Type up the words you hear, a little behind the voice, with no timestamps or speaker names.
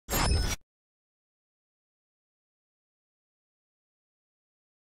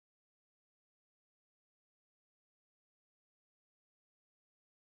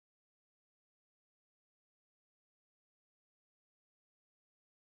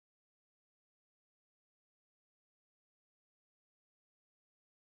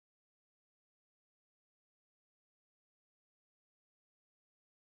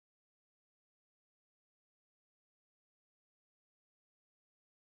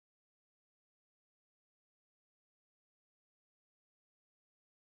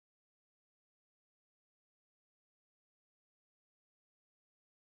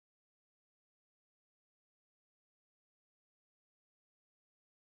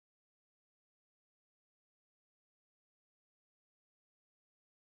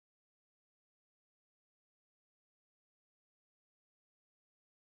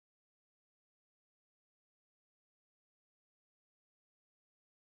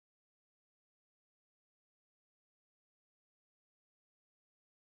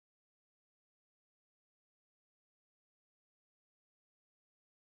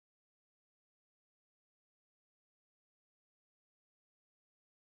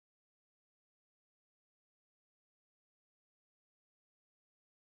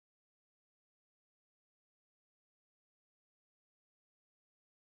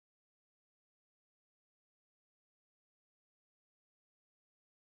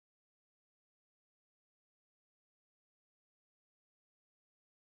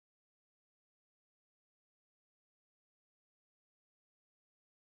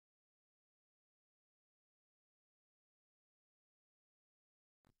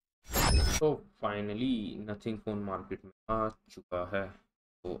तो finally nothing phone market में आ चुका है।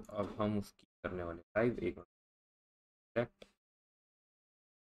 तो अब हम उसकी करने वाले लाइव एक मिनट।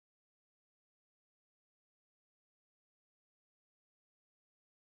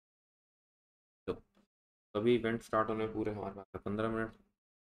 तो अभी इवेंट स्टार्ट होने में पूरे हमारे पास 15 मिनट।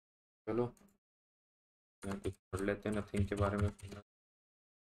 चलो मैं कुछ पढ़ लेते हैं नथिंग के बारे में।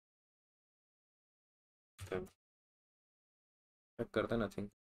 चेक करते हैं नथिंग।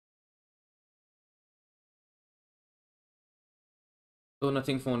 तो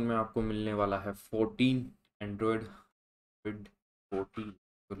नथिंग फ़ोन में आपको मिलने वाला है 14 एंड्रॉयड विद 14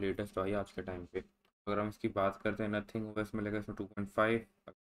 तो लेटेस्ट आई आज के टाइम पे। अगर हम इसकी बात करते हैं नथिंग ओएस मिलेगा इसमें 2.5।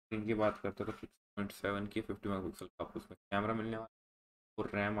 स्क्रीन की बात करते हैं तो 6.7 की 50 मेगापिक्सल का आपको इसमें कैमरा मिलने वाला है। और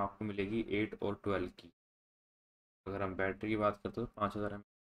रैम आपको मिलेगी 8 और 12 की। अगर हम बैटरी की बात करते हैं तो 5000 एम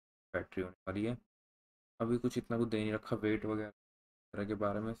बैटरी होने वाली है। अभी कुछ इतना कुछ दे नहीं रखा वेट वगैरह तरह के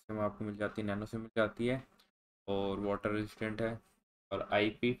बारे में। सिम आपको मिल जाती है नैनो सिम मिल जाती है और वाटर रेजिस्टेंट है। और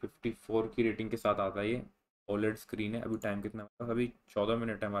IP54 की रेटिंग के साथ आता है ये। ओलेड स्क्रीन है। अभी टाइम कितना है हमारे पास? अभी 14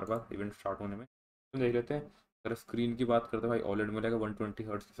 मिनट है हमारे पास इवेंट स्टार्ट होने में। तो देख लेते हैं। अगर स्क्रीन की बात करते हैं भाई ओलेड मिलेगा 120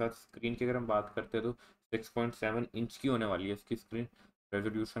 हर्ट्ज के साथ। स्क्रीन की अगर हम बात करते हैं तो 6.7 इंच की होने वाली है इसकी स्क्रीन।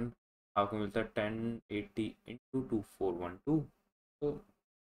 रेजोल्यूशन आपको मिलता है 1080 x 2412। तो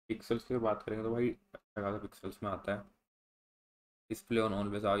पिक्सल्स की बात करेंगे तो भाई अच्छा खासा पिक्सल्स में आता है। डिस्प्ले ऑन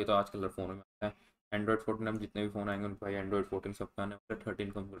ऑलवेज आ गई तो आजकल हर फोन में आता है। एंड्रॉइड 14 अब जितने भी फ़ोन आएंगे उन भाई एंड्रॉइड 14 सबका आने वाला है।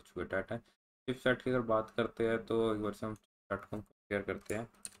 13 कम कर चुके डाटा है। चिपसेट की अगर बात करते हैं तो एक बार से हम चिपसेट को कंपेयर करते हैं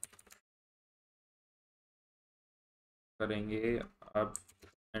करेंगे। अब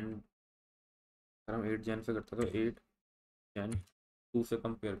एंड अगर हम 8 Gen से करते हैं तो 8 Gen 2 से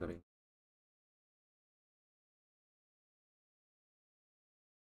कंपेयर करेंगे।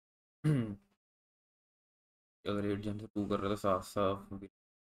 अगर 8 Gen से 2 कर रहे हैं तो साफ साफ 8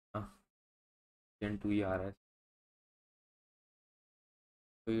 Gen 2 ही आ रहा है।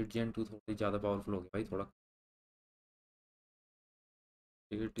 तो 8 Gen 2 थोड़ी ज़्यादा पावरफुल हो गया भाई थोड़ा।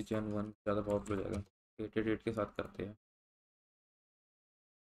 8 Gen 1 ज़्यादा पावरफुल हो जाएगा। 888 के साथ करते हैं।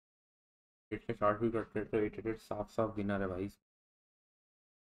 8 के साथ भी करते हैं तो 888 साफ साफ विनर है भाई।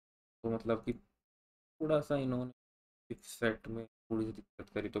 तो मतलब कि थोड़ा सा इन्होंने चिपसेट में थोड़ी सी दिक्कत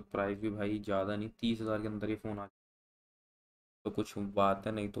करी तो प्राइस भी भाई ज़्यादा नहीं 30,000 के अंदर ये फ़ोन आ तो कुछ बात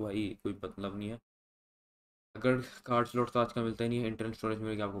है नहीं तो भाई कोई मतलब नहीं है। अगर कार्ड स्लॉट तो आज का मिलता ही नहीं है। इंटरनल स्टोरेज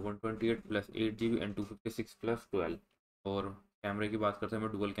मिलेगी आपको 128 + 8 GB एंड 256 + 12। और कैमरे की बात करते हैं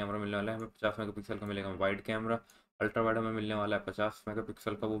हमें डुअल कैमरा मिलने वाला है। हमें 50 मेगापिक्सल का मिलेगा वाइड कैमरा। अल्ट्रा वाइड हमें मिलने वाला है 50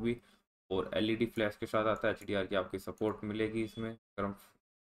 मेगापिक्सल का वो भी। और LED फ्लैश के साथ आता है। HDR की आपकी सपोर्ट मिलेगी इसमें। अगर हम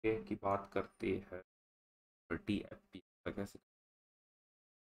की बात करते हैं 30 FPS तक कैसे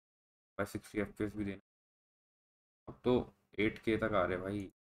 60 FPS भी देना। अब तो 8K तक आ रहे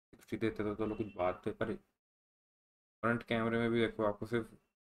भाई। 60 देते तो चलो कुछ बात है पर फ्रंट कैमरे में भी देखो आपको सिर्फ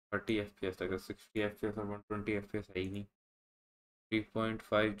 30 FPS तक है। 60 FPS और 120 FPS है ही नहीं।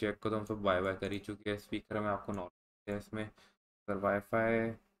 3.5 जैक को तो हम सब बाय बाय कर ही चुके हैं। स्पीकर में आपको नॉर्मल है इसमें। अगर वाईफाई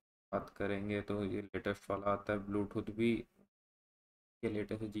बात करेंगे तो ये लेटेस्ट वाला आता है। ब्लूटूथ भी ये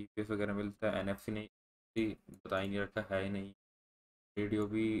लेटेस्ट GPS वगैरह मिलता है। NFC नहीं बता ही नहीं रखा है ही नहीं। रेडियो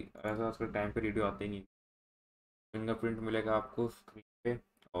भी ऐसा आजकल टाइम पे रेडियो आते ही नहीं। फिंगरप्रिंट मिलेगा आपको स्क्रीन पे।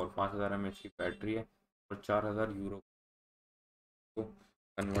 और 5000 mAh की बैटरी है। और 4000 यूरो को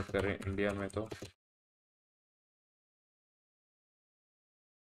कन्वर्ट करें इंडिया में तो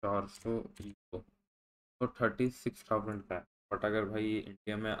 400 यूरो तो 36,000 का है। बट अगर भाई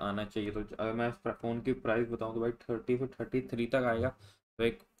इंडिया में आना चाहिए तो अगर मैं इस फ़ोन की प्राइस बताऊँ तो भाई 30 से 33 तक आएगा। तो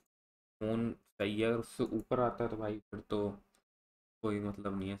एक फ़ोन सही है। अगर उससे ऊपर आता है तो भाई फिर तो कोई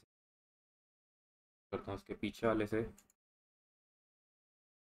मतलब नहीं है। करता हूँ उसके पीछे वाले से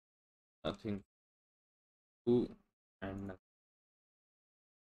नथिंग टू एंड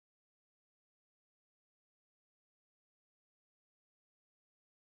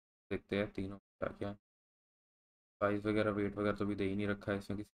देखते हैं तीनों क्या क्या प्राइस वगैरह वेट वगैरह तो भी दे ही नहीं रखा है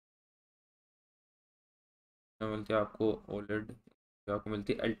इसमें किसी में। मिलती है आपको ओलेड जो आपको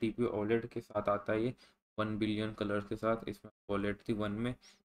मिलती है LTP ओलेड के साथ आता है ये 1 बिलियन कलर्स के साथ। इसमें ओलेड थी 1 में।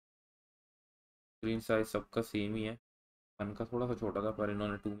 स्क्रीन साइज सबका सेम ही है। 1 का थोड़ा सा छोटा था पर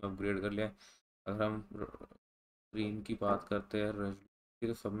इन्होंने 2 में अपग्रेड कर लिया है। अगर हम स्क्रीन की बात करते हैं रेजोल्यूशन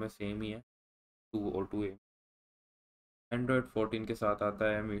तो सब में सेम ही है 2 और 2A। एंड्रॉयड 14 के साथ आता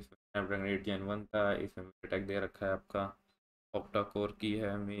है। इसमें स्नैपड्रैगन 8 Gen 1 का इसमें अटैक दे रखा है आपका। ऑक्टा कोर की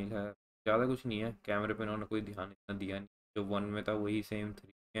है मेल है। ज़्यादा कुछ नहीं है। कैमरे पे इन्होंने कोई ध्यान इतना दिया नहीं। जो 1 में था वही सेम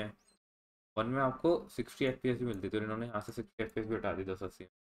 3 में है। 1 में आपको 60 FPS भी मिलती थी और इन्होंने यहाँ से 60 FPS भी हटा दी 1080।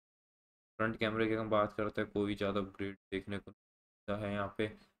 फ्रंट कैमरे की हम बात करते हैं कोई ज़्यादा अपग्रेड देखने को नहीं मिलता है यहाँ पे।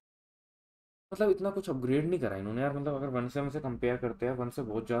 मतलब इतना कुछ अपग्रेड नहीं करा इन्होंने यार, मतलब अगर वन से कंपेयर करते हैं, वन से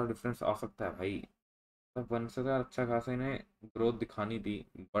बहुत ज़्यादा डिफरेंस आ सकता है भाई। मतलब वन से तो यार अच्छा खासा इन्हें ग्रोथ दिखानी थी,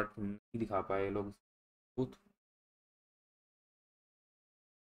 बट नहीं दिखा पाए ये लोग खुद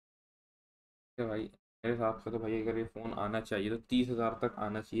से भाई। मेरे हिसाब से तो भाई अगर ये फ़ोन आना चाहिए तो 30,000 तक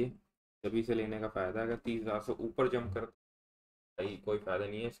आना चाहिए, तभी से लेने का फ़ायदा है। अगर 30,000 से ऊपर जंप कर भाई कोई फ़ायदा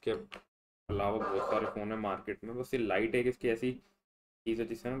नहीं है। इसके अलावा बहुत सारे फ़ोन है मार्केट में, बस ये लाइट एक इसकी ऐसी चीज़ है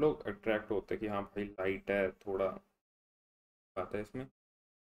जिससे ना लोग अट्रैक्ट होते हैं कि हाँ भाई लाइट है, थोड़ा बात है इसमें।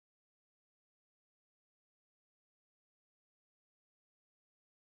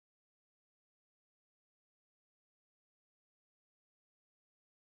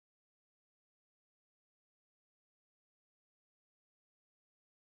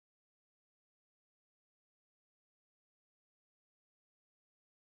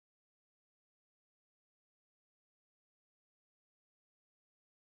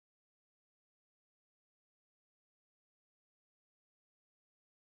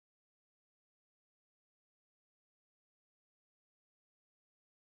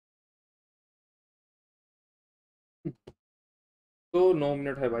 तो 9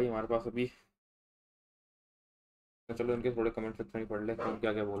 मिनट है भाई हमारे पास अभी, तो चलो इनके थोड़े कमेंट सेक्शन ही पढ़ ले कौन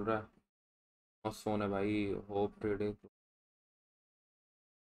क्या क्या बोल रहा है। मस्त फोन है भाई, होप ट्रेडिंग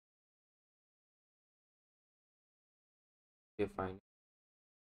के फाइन।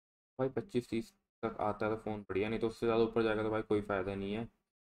 भाई 25-30 तक आता है तो फ़ोन बढ़िया, नहीं तो उससे ज़्यादा ऊपर जाएगा तो भाई कोई फ़ायदा नहीं है।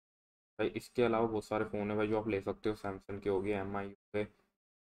 भाई इसके अलावा बहुत सारे फ़ोन है भाई जो आप ले सकते हो, सैमसंग के हो गए, एम आई हो गए,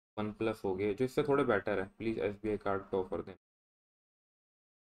 वन प्लस हो गए, जो इससे थोड़े बेटर है। प्लीज़ SBI कार्ड का ऑफर दें,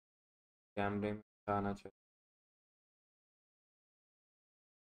 कैमरे में अच्छा आना चाहिए।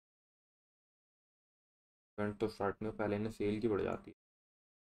 इवेंट तो स्टार्ट में पहले इन्हें सेल की बढ़ जाती है।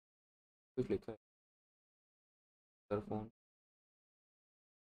 कुछ लिखा है सर फ़ोन,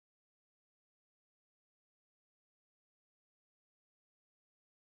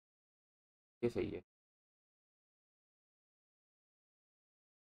 ये सही है।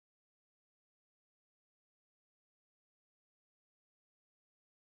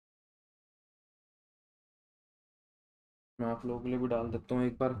 मैं आप लोगों के लिए भी डाल देता हूँ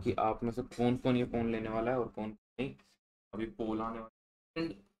एक बार कि आप में से कौन कौन ये फ़ोन लेने वाला है और कौन नहीं। अभी पोल आने वाला है,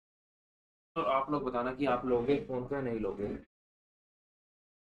 और आप लोग बताना कि आप लोगे फ़ोन को या नहीं लोगे।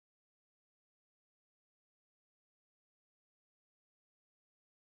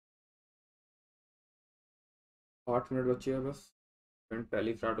 8 मिनट बचे हैं बस, इवेंट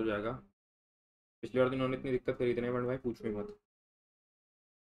पहले ही स्टार्ट हो जाएगा। पिछली बार तो इन्होंने इतनी दिक्कत करी थी ना इवेंट भाई, पूछो ही मत।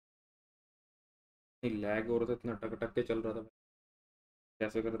 नहीं लैग हो रहा था, इतना अटक अटक के चल रहा था भाई,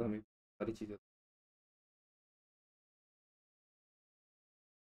 कैसे कर रहा था हमें सारी चीज़ें।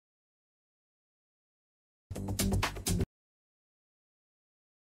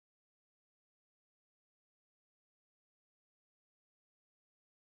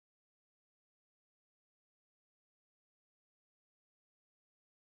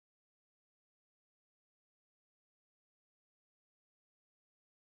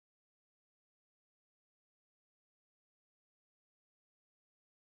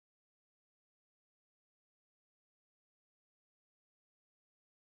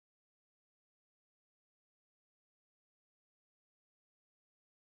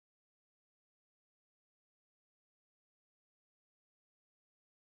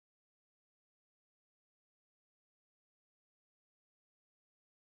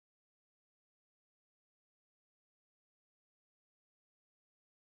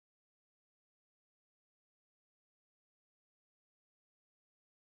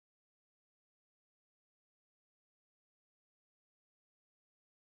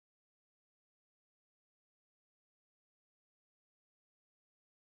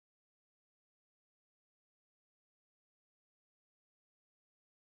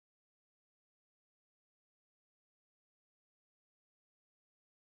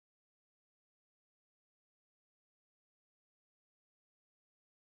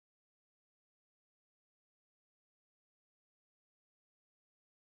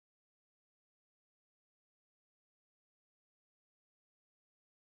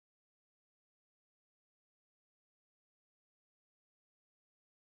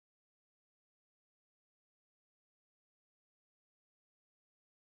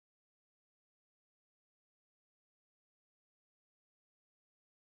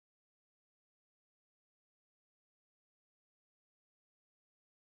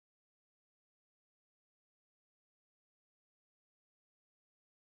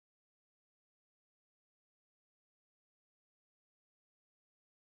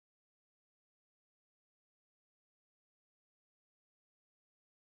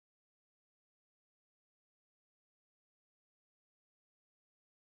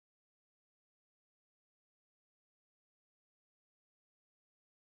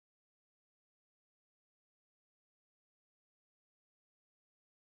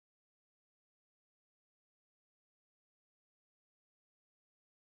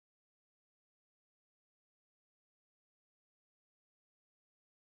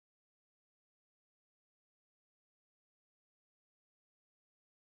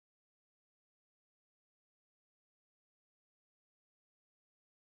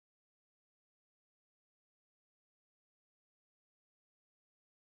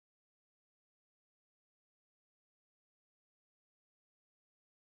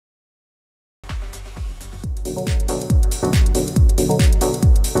 Good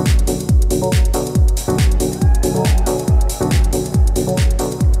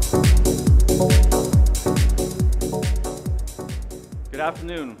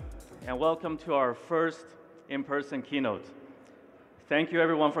afternoon, and welcome to our first in-person keynote. Thank you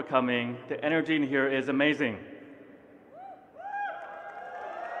everyone for coming. The energy in here is amazing.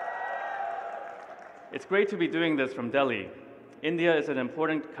 It's great to be doing this from Delhi. India is an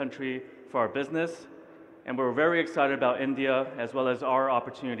important country for our business, and we're very excited about India as well as our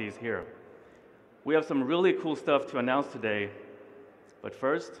opportunities here. We have some really cool stuff to announce today, but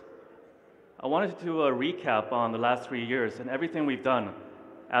first, I wanted to do a recap on the last 3 years and everything we've done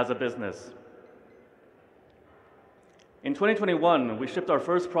as a business. In 2021, we shipped our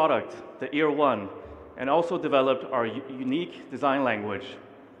first product, the Ear One, and also developed our unique design language.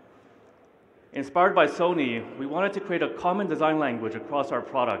 Inspired by Sony, we wanted to create a common design language across our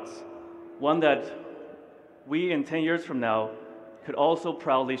products, one that we, in 10 years from now, could also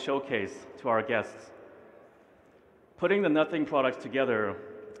proudly showcase to our guests. Putting the Nothing products together,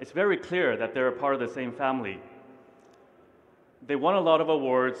 it's very clear that they're a part of the same family. They won a lot of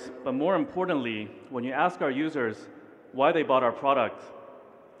awards, but more importantly, when you ask our users why they bought our product,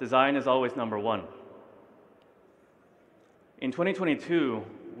 design is always number one. In 2022,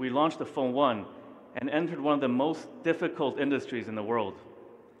 we launched the Phone One and entered one of the most difficult industries in the world.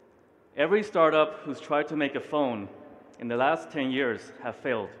 Every startup who's tried to make a phone in the last 10 years have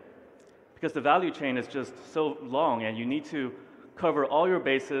failed because the value chain is just so long and you need to cover all your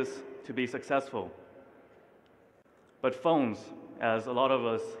bases to be successful. But phones, as a lot of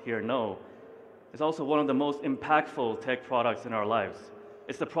us here know, is also one of the most impactful tech products in our lives.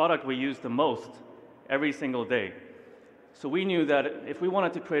 It's the product we use the most every single day. So we knew that if we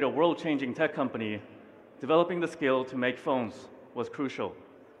wanted to create a world-changing tech company, developing the skill to make phones was crucial.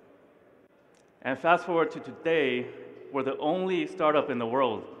 And fast forward to today, we're the only startup in the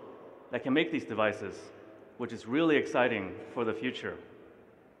world that can make these devices, which is really exciting for the future.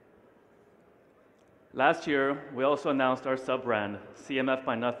 Last year, we also announced our sub-brand, CMF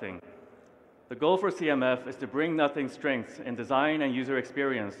by Nothing. The goal for CMF is to bring Nothing's strengths in design and user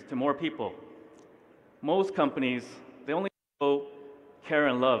experience to more people. Most companies, they only show care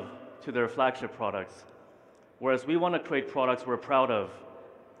and love to their flagship products, whereas we want to create products we're proud of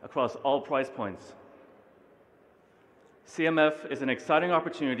across all price points. CMF is an exciting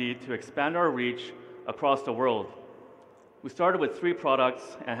opportunity to expand our reach across the world. We started with 3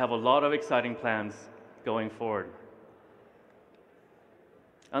 products and have a lot of exciting plans going forward.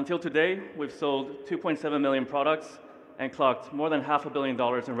 Until today, we've sold 2.7 million products and clocked more than $500 million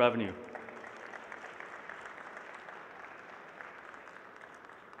in revenue.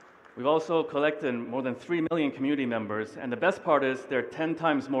 We've also collected more than 3 million community members, and the best part is they're 10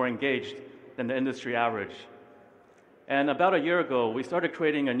 times more engaged than the industry average. And about a year ago, we started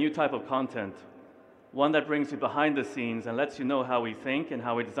creating a new type of content, one that brings you behind the scenes and lets you know how we think and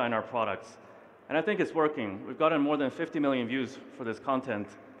how we design our products. And I think it's working. We've gotten more than 50 million views for this content,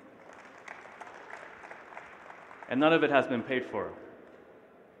 and none of it has been paid for.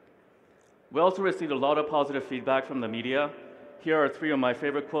 We also received a lot of positive feedback from the media. Here are 3 of my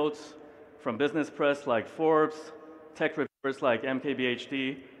favorite quotes from business press like Forbes, tech reviewers like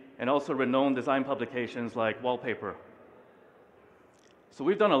MKBHD, and also renowned design publications like Wallpaper. So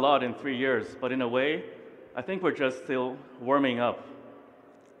we've done a lot in 3 years, but in a way, I think we're just still warming up.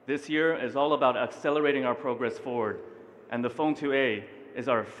 This year is all about accelerating our progress forward, and the Phone 2a is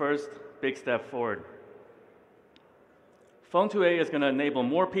our first big step forward. Phone 2a is going to enable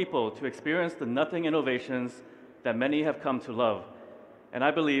more people to experience the Nothing innovations that many have come to love, and I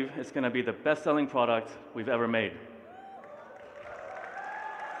believe it's going to be the best-selling product we've ever made.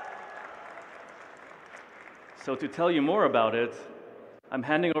 So to tell you more about it, I'm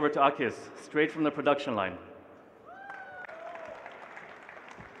handing over to Akis, straight from the production line.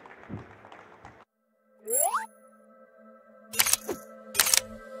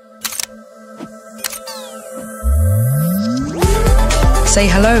 Say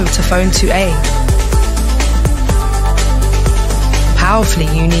hello to Phone 2a. Powerfully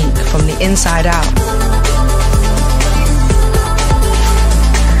unique from the inside out.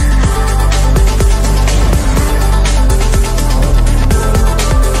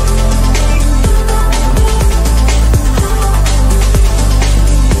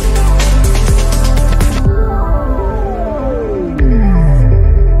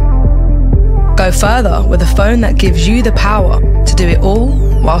 Go further with a phone that gives you the power to do it all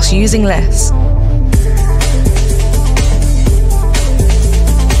whilst using less.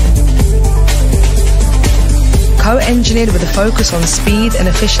 Co-engineered with a focus on speed and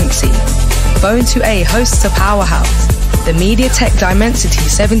efficiency, Phone 2a hosts a powerhouse, the MediaTek Dimensity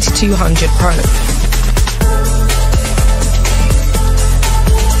 7200 Pro.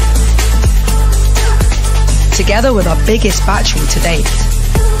 Together with our biggest battery to date,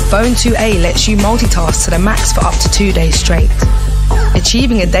 Phone 2a lets you multitask to the max for up to 2 days straight,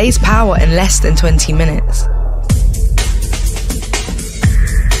 achieving a day's power in less than 20 minutes.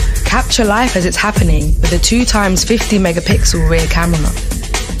 Capture life as it's happening with a 2x 50 megapixel rear camera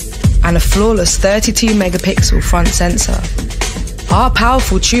and a flawless 32 megapixel front sensor. Our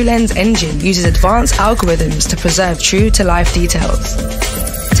powerful TrueLens engine uses advanced algorithms to preserve true-to-life details.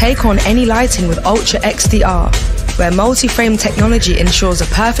 Take on any lighting with Ultra XDR, where multi-frame technology ensures a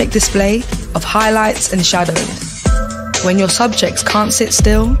perfect display of highlights and shadows. When your subjects can't sit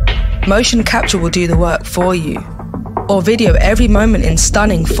still, motion capture will do the work for you, or video every moment in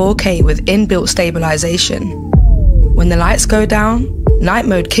stunning 4K with inbuilt stabilization. When the lights go down, night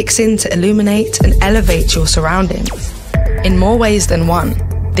mode kicks in to illuminate and elevate your surroundings. In more ways than one,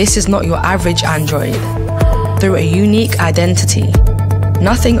 this is not your average Android. Through a unique identity,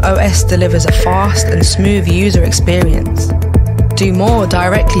 Nothing OS delivers a fast and smooth user experience. Do more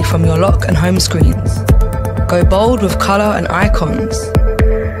directly from your lock and home screens. Go bold with color and icons.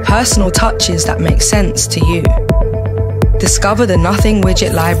 Personal touches that make sense to you. Discover the Nothing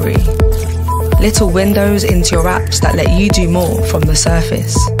widget library. Little windows into your apps that let you do more from the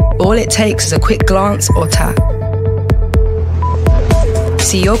surface. All it takes is a quick glance or tap.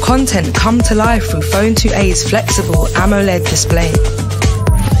 See your content come to life through Phone 2a's flexible AMOLED display.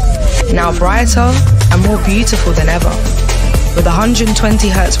 Now brighter and more beautiful than ever, with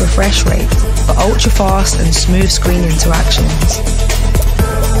 120Hz refresh rate for ultra-fast and smooth screen interactions.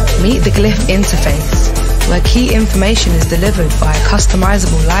 Meet the Glyph interface, where key information is delivered via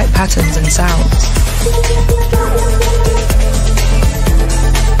customizable light patterns and sounds.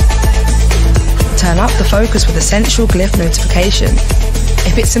 Turn up the focus with essential Glyph notification.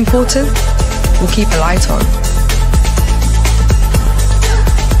 If it's important, we'll keep a light on.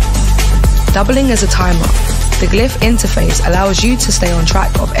 Doubling as a timer, the Glyph interface allows you to stay on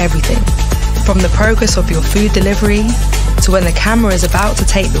track of everything, from the progress of your food delivery to when the camera is about to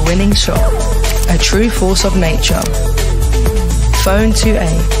take the winning shot. A true force of nature. Phone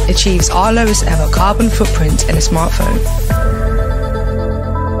 2a achieves our lowest ever carbon footprint in a smartphone.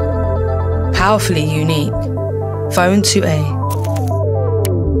 Powerfully unique. Phone 2a.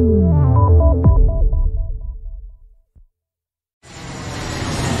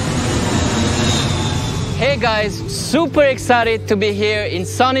 Hey guys, super excited to be here in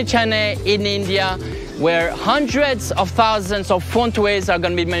sunny Chennai in India, where hundreds of thousands of Phone 2a's are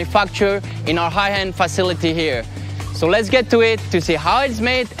going to be manufactured in our high-end facility here. So let's get to it to see how it's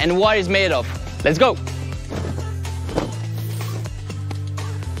made and what it's made of. Let's go.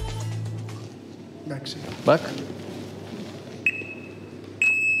 Back.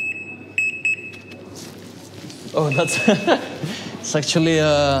 Oh, that's it's actually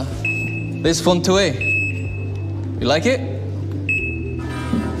this Phone 2a. You like it?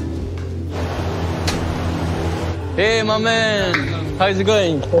 Hey, my man. How's it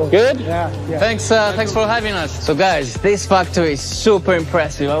going? Good? Yeah. Thanks for having us. So guys, this factory is super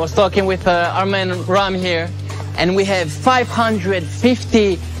impressive. I was talking with our man Ram here, and we have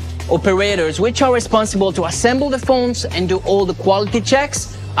 550 operators which are responsible to assemble the phones and do all the quality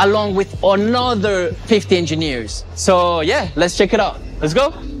checks, along with another 50 engineers. So yeah, let's check it out. Let's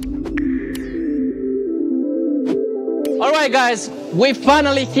go. All right, guys, we're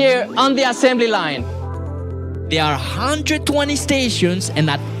finally here on the assembly line. There are 120 stations, and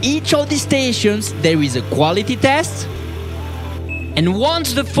at each of the stations, there is a quality test. And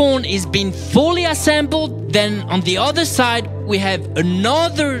once the phone is being fully assembled, then on the other side, we have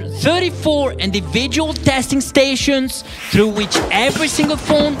another 34 individual testing stations through which every single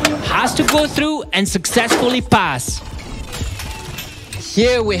phone has to go through and successfully pass.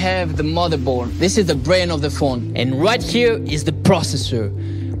 Here we have the motherboard. This is the brain of the phone. And right here is the processor,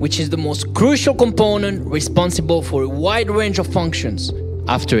 which is the most crucial component responsible for a wide range of functions.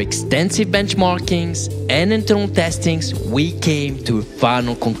 After extensive benchmarkings and internal testings, we came to a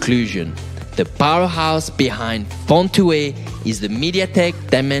final conclusion. The powerhouse behind Phone 2a is the MediaTek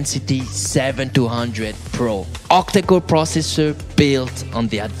Dimensity 7200 Pro octa-core processor built on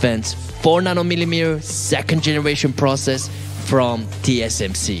the advanced 4nm second generation process from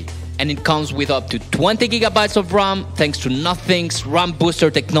TSMC. And it comes with up to 20 GB of RAM thanks to Nothing's RAM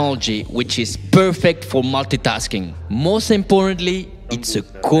Booster technology, which is perfect for multitasking. Most importantly, it's a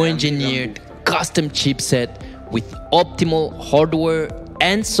co-engineered custom chipset with optimal hardware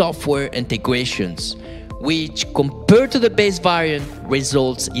and software integrations, which compared to the base variant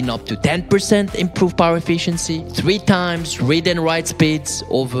results in up to 10% improved power efficiency, 3 times read and write speeds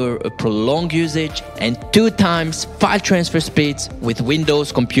over a prolonged usage, and 2 times file transfer speeds with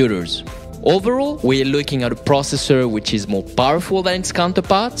Windows computers. Overall, we are looking at a processor which is more powerful than its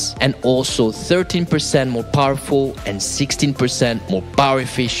counterparts and also 13% more powerful and 16% more power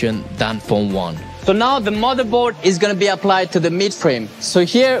efficient than Phone 1. So now the motherboard is going to be applied to the mid-frame. So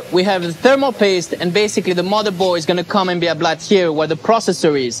here we have the thermal paste, and basically the motherboard is going to come and be applied here where the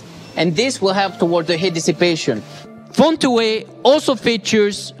processor is. And this will help toward the heat dissipation. Phone 2a also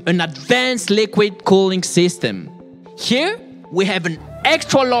features an advanced liquid cooling system. Here we have an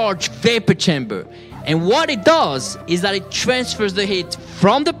extra large vapor chamber, and what it does is that it transfers the heat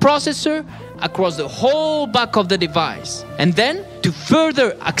from the processor across the whole back of the device. And then, to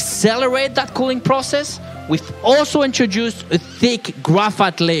further accelerate that cooling process, we've also introduced a thick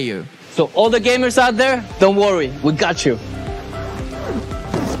graphite layer. So all the gamers out there, don't worry, we got you.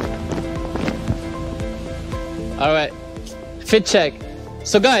 All right, fit check.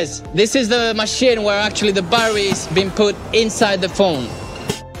 So guys, this is the machine where actually the battery is being put inside the phone.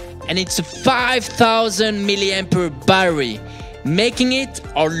 And it's a 5000 milliampere battery, making it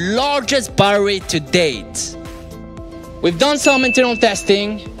our largest battery to date. We've done some internal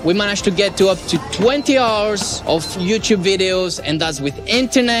testing. We managed to get to up to 20 hours of YouTube videos, and that's with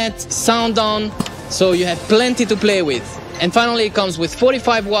internet, sound on, so you have plenty to play with. And finally, it comes with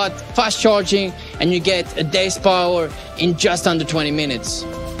 45 watt fast charging, and you get a day's power in just under 20 minutes.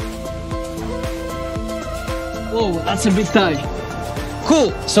 Whoa, that's a bit tight.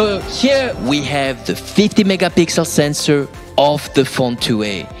 Cool, so here we have the 50 megapixel sensor of the Phone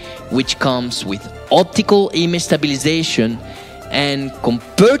 2a, which comes with optical image stabilization, and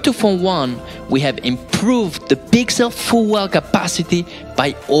compared to Phone 1, we have improved the pixel full well capacity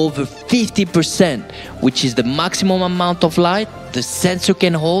by over 50%, which is the maximum amount of light the sensor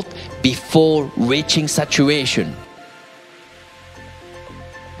can hold before reaching saturation.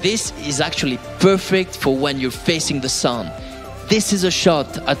 This is actually perfect for when you're facing the sun. This is a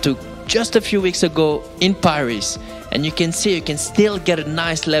shot I took just a few weeks ago in Paris, and you can see you can still get a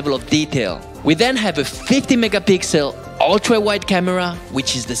nice level of detail. We then have a 50 megapixel ultra-wide camera,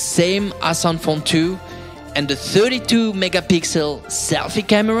 which is the same as on Phone 2, and the 32 megapixel selfie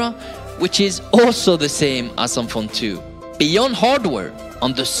camera, which is also the same as on Phone 2. Beyond hardware,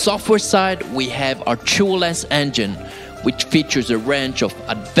 on the software side, we have our TrueLens engine, which features a range of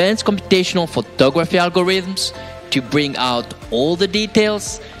advanced computational photography algorithms to bring out all the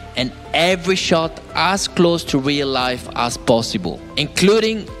details and every shot as close to real life as possible,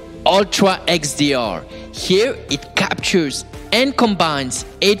 including Ultra XDR. Here it captures and combines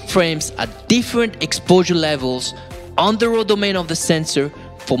 8 frames at different exposure levels on the raw domain of the sensor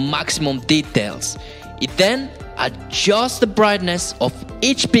for maximum details. It then adjusts the brightness of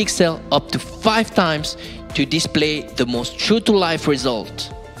each pixel up to 5 times to display the most true-to-life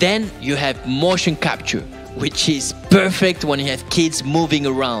result. Then you have motion capture, which is perfect when you have kids moving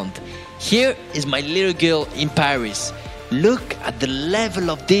around. Here is my little girl in Paris. Look at the level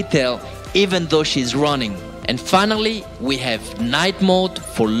of detail even though she's running. And finally, we have night mode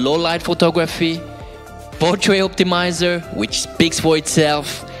for low light photography, portrait optimizer, which speaks for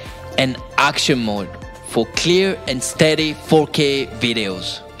itself, and action mode for clear and steady 4K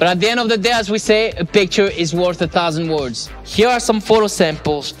videos. But at the end of the day, as we say, a picture is worth 1,000 words. Here are some photo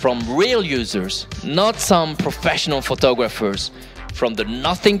samples from real users, not some professional photographers, from the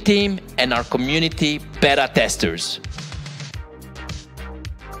Nothing team and our community beta testers.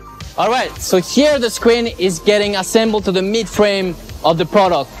 Alright, so here the screen is getting assembled to the mid-frame of the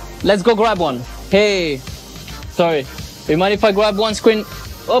product. Let's go grab one. Hey, sorry. Do you mind if I grab one screen?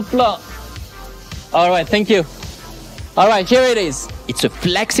 Opla. Alright, thank you. Alright, here it is. It's a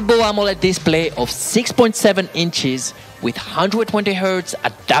flexible AMOLED display of 6.7 inches with 120 Hz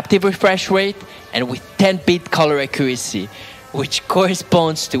adaptive refresh rate and with 10-bit color accuracy, which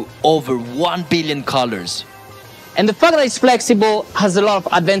corresponds to over 1 billion colors. And the fact that it's flexible has a lot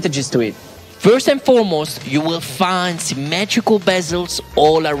of advantages to it. First and foremost, you will find symmetrical bezels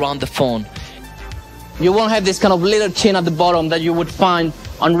all around the phone. You won't have this kind of little chin at the bottom that you would find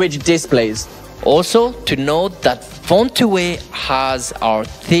on rigid displays. Also, to note that Phone 2a has our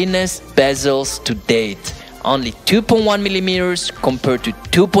thinnest bezels to date, only 2.1 millimeters compared to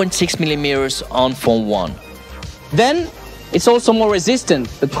 2.6 millimeters on Phone 1. Then, it's also more resistant.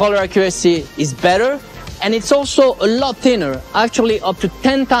 The color accuracy is better, and it's also a lot thinner, actually up to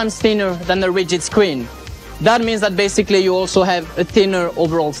 10 times thinner than the rigid screen. That means that basically you also have a thinner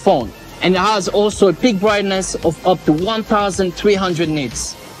overall phone. And it has also a peak brightness of up to 1,300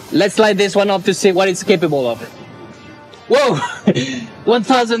 nits. let's light this one up to see what it's capable of. Whoa!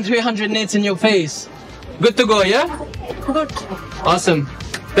 1,300 nits in your face. Good to go, yeah? Good. Awesome.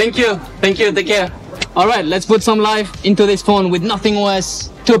 Thank you. Thank you. Take care. All right, let's put some life into this phone with Nothing OS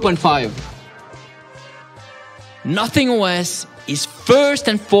 2.5. Nothing OS is first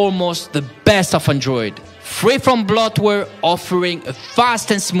and foremost the best of Android, free from bloatware, offering a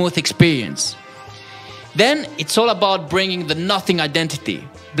fast and smooth experience. Then it's all about bringing the Nothing identity,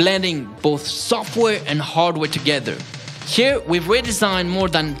 blending both software and hardware together. Here we've redesigned more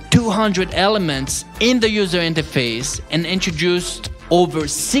than 200 elements in the user interface and introduced over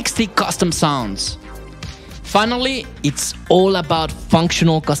 60 custom sounds. Finally, it's all about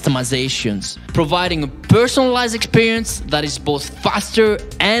functional customizations, providing a personalized experience that is both faster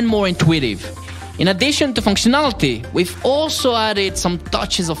and more intuitive. In addition to functionality, we've also added some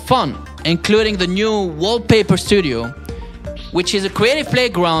touches of fun, including the new Wallpaper Studio, which is a creative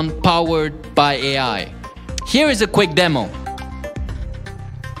playground powered by AI. Here is a quick demo.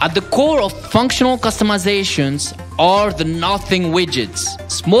 At the core of functional customizations are the Nothing widgets,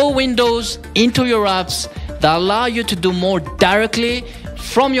 small windows into your apps that allow you to do more directly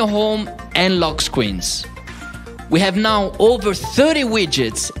from your home and lock screens. We have now over 30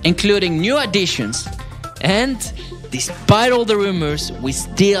 widgets, including new additions, and despite all the rumors, we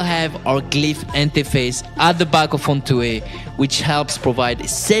still have our Glyph interface at the back of Phone 2a, which helps provide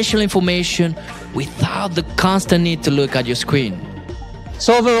essential information without the constant need to look at your screen.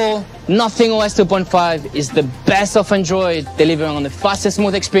 So overall, Nothing OS 2.5 is the best of Android, delivering on the fastest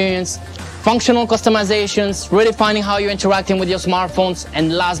smooth experience, functional customizations, redefining how you're interacting with your smartphones,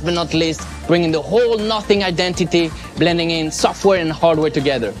 and last but not least, bringing the whole Nothing identity, blending in software and hardware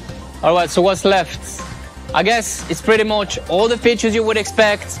together. All right, so what's left? I guess it's pretty much all the features you would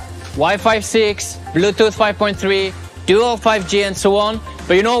expect: Wi-Fi 6, Bluetooth 5.3, dual 5G, and so on.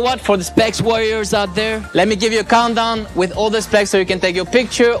 But you know what? For the specs warriors out there, let me give you a countdown with all the specs so you can take your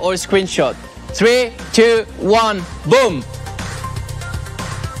picture or a screenshot. 3, 2, 1, boom!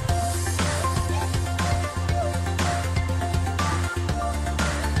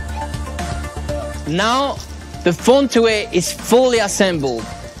 Now, the Phone 2a is fully assembled,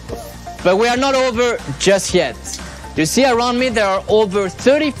 but we are not over just yet. You see around me there are over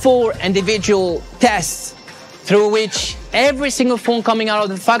 34 individual tests through which every single phone coming out of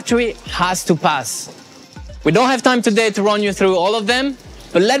the factory has to pass. We don't have time today to run you through all of them,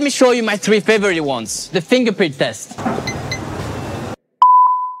 but let me show you my 3 favorite ones. The fingerprint test,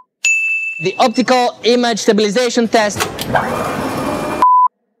 the optical image stabilization test.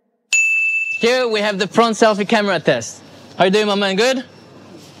 Here we have the front selfie camera test. How you doing, my man? Good?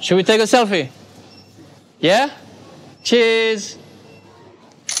 Should we take a selfie? Yeah? Cheers.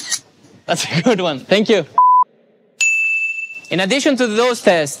 That's a good one. Thank you. In addition to those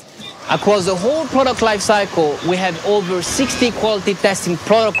tests, across the whole product life cycle, we have over 60 quality testing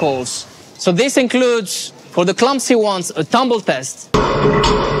protocols. So this includes, for the clumsy ones, a tumble test.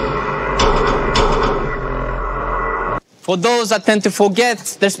 For those that tend to forget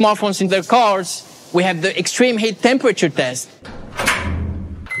their smartphones in their cars, we have the extreme heat temperature test.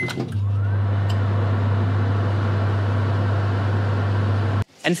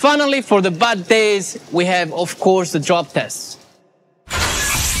 And finally, for the bad days, we have, of course, the drop tests.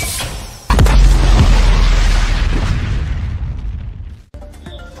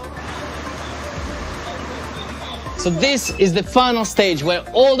 So this is the final stage where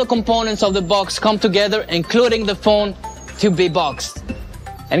all the components of the box come together, including the phone, to be boxed.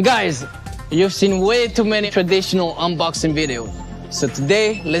 And guys, you've seen way too many traditional unboxing videos. So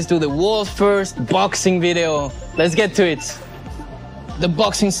today, let's do the world's first boxing video. Let's get to it. The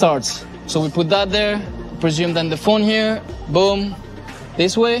boxing starts. So we put that there, presume then the phone here, boom,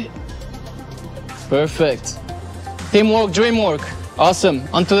 this way. Perfect. Teamwork, dreamwork. Awesome,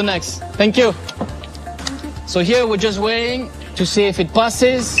 on to the next. Thank you. So here we're just waiting to see if it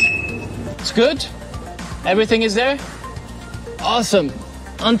passes. It's good. Everything is there. Awesome.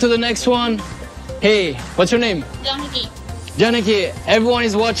 On to the next one. Hey, what's your name? Janaki. Janaki, everyone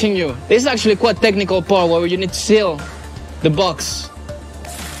is watching you. This is actually quite technical part where you need to seal the box.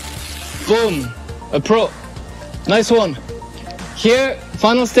 Boom, a pro. Nice one. Here,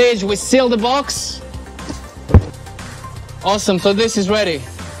 final stage, we seal the box. Awesome, so this is ready.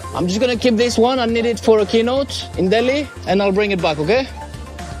 I'm just gonna keep this one. I need it for a keynote in Delhi, and I'll bring it back, okay?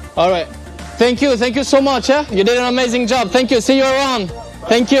 All right. Thank you so much, eh? You did an amazing job. Thank you, see you around.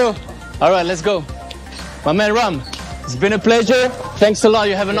 Thank you. All right, let's go. My man Ram, it's been a pleasure. Thanks a lot,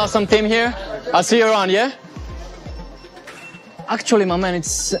 you have an awesome team here. I'll see you around, yeah? Actually, my man,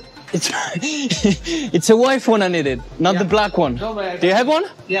 it's It's, it's a white one I needed, not the black one. Do you have one?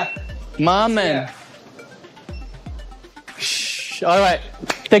 Yeah. My man. Shh. All right,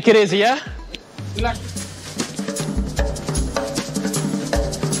 take it easy, yeah?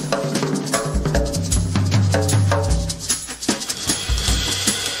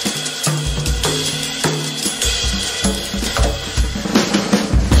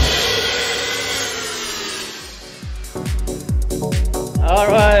 All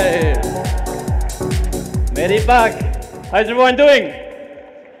right. Made it back. How's everyone doing?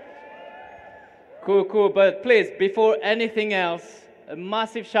 Cool, cool. But please, before anything else, a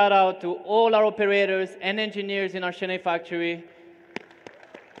massive shout out to all our operators and engineers in our Chennai factory.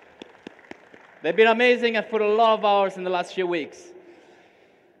 They've been amazing and put a lot of hours in the last few weeks.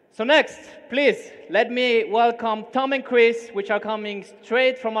 So next, please, let me welcome Tom and Chris, which are coming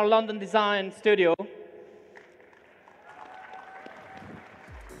straight from our London design studio.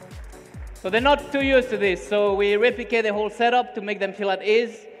 So they're not too used to this, so we replicate the whole setup to make them feel at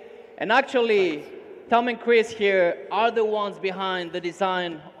ease. And actually, Tom and Chris here are the ones behind the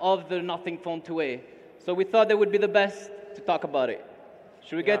design of the Nothing Phone 2A. So we thought they would be the best to talk about it.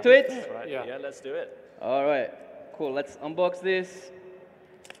 Should we get to it? Right. Yeah, let's do it. All right, cool. Let's unbox this.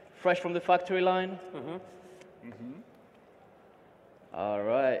 Fresh from the factory line. All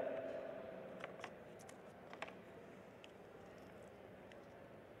right.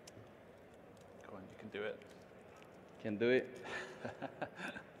 Go on, you can do it. Can do it.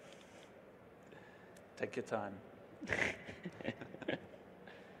 Take your time.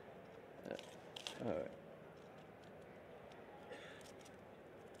 All right.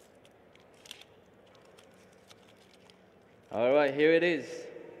 All right, here it is.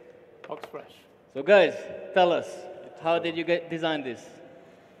 Box fresh. So guys, tell us, how did you design this?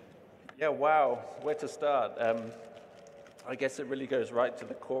 Yeah, wow. Where to start? I guess it really goes right to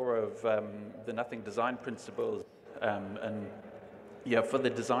the core of the Nothing design principles. And yeah, for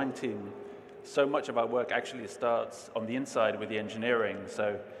the design team, so much of our work actually starts on the inside with the engineering.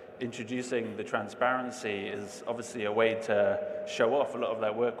 So introducing the transparency is obviously a way to show off a lot of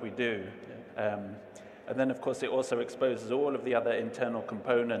that work we do. And then, of course, it also exposes all of the other internal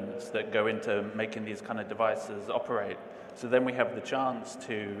components that go into making these kind of devices operate. So then we have the chance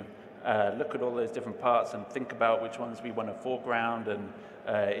to look at all those different parts and think about which ones we want to foreground and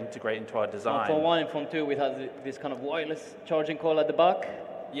integrate into our design. Phone 1 and Phone 2, we have this kind of wireless charging coil at the back.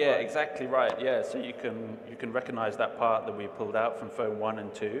 Yeah, exactly right. Yeah, so you can recognize that part that we pulled out from Phone 1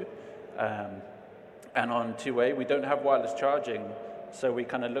 and 2. And on 2A, we don't have wireless charging. So we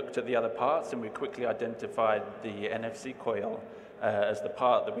kind of looked at the other parts and we quickly identified the NFC coil as the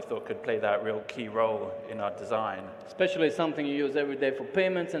part that we thought could play that real key role in our design. Especially something you use every day for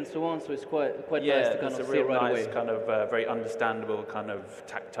payments and so on, so it's quite Yeah, nice to kind it's of a see real right nice away. kind of very understandable kind of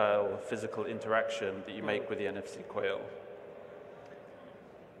tactile physical interaction that you make with the NFC coil.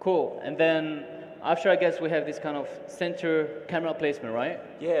 Cool, and then after, I guess, we have this kind of center camera placement, right?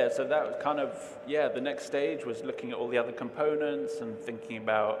 Yeah, so that was kind of, the next stage was looking at all the other components and thinking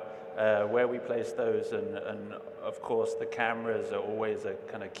about where we place those, and of course the cameras are always a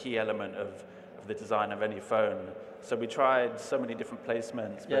kind of key element of the design of any phone. So we tried so many different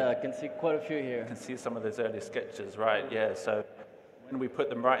placements. Yeah, I can see quite a few here. You can see some of those early sketches, right? Yeah, so when we put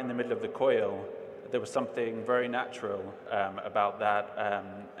them right in the middle of the coil, there was something very natural about that,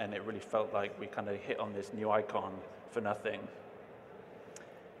 and it really felt like we kind of hit on this new icon for Nothing.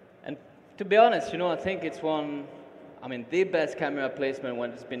 And to be honest, I think it's the best camera placement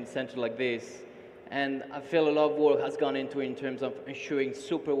when it's been centered like this. And I feel a lot of work has gone into it in terms of ensuring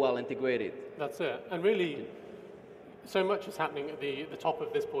super well integrated. That's it. And really, so much is happening at the top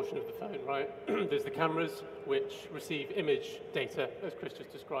of this portion of the phone, right? There's the cameras, which receive image data, as Chris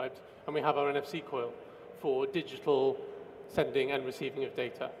just described, and we have our NFC coil for digital sending and receiving of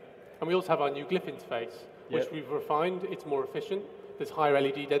data. And we also have our new glyph interface, which we've refined. It's more efficient. There's higher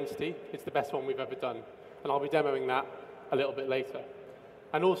LED density. It's the best one we've ever done. And I'll be demoing that a little bit later.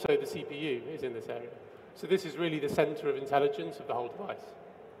 And also the CPU is in this area. So this is really the center of intelligence of the whole device.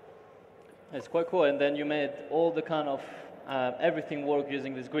 It's quite cool. And then you made all the kind of everything work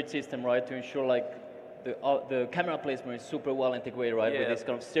using this grid system, right, to ensure like the camera placement is super well integrated, right, with this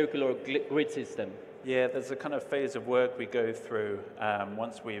kind of circular grid system. Yeah, there's a kind of phase of work we go through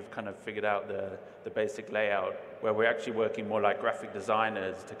once we've kind of figured out the basic layout, where we're actually working more like graphic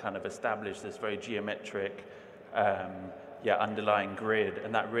designers to kind of establish this very geometric underlying grid,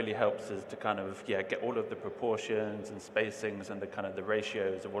 and that really helps us to kind of get all of the proportions and spacings and the kind of the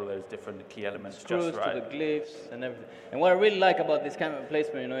ratios of all of those different key elements Screws just right. to the glyphs and everything. And what I really like about this camera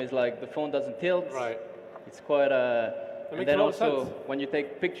placement, is like the phone doesn't tilt. Right. It's quite It And makes then a lot of also sense. when you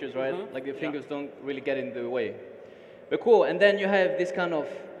take pictures, right? Like your Yeah. fingers don't really get in the way. But cool. And then you have this kind of,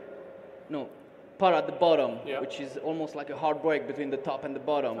 part at the bottom, Yeah. which is almost like a hard break between the top and the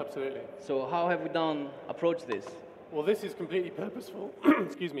bottom. Absolutely. So how have we approached this? Well, this is completely purposeful.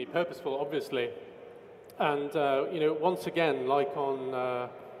 Excuse me, purposeful, obviously. And once again, like on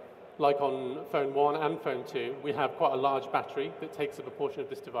phone 1 and phone 2, we have quite a large battery that takes up a portion of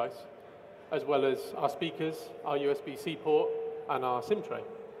this device, as well as our speakers, our USB-C port, and our SIM tray.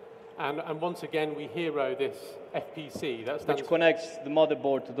 And once again, we hero this FPC. That stands Which connects the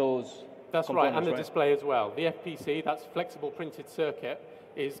motherboard to those. That's right, and the right? display as well. The FPC, that's flexible printed circuit,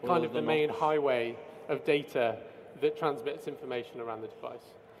 is kind of the main highway of data that transmits information around the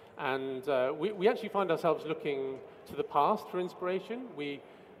device. And we actually find ourselves looking to the past for inspiration. We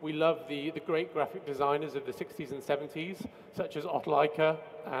love the great graphic designers of the 60s and 70s, such as Ott Leica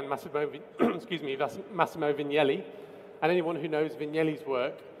and Massimo Vignelli. And anyone who knows Vignelli's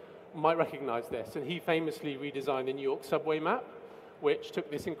work might recognize this. And he famously redesigned the New York subway map, which took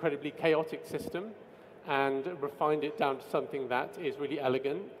this incredibly chaotic system and refined it down to something that is really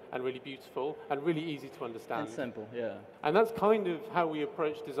elegant and really beautiful and really easy to understand. And simple, yeah. And that's kind of how we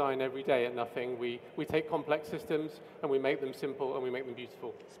approach design every day at Nothing. We take complex systems and we make them simple and we make them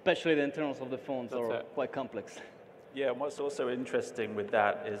beautiful. Especially the internals of the phones That's are it. quite complex. Yeah, and what's also interesting with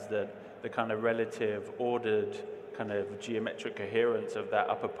that is that the kind of relative ordered kind of geometric coherence of that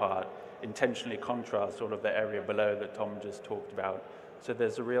upper part intentionally contrasts all of the area below that Tom just talked about. So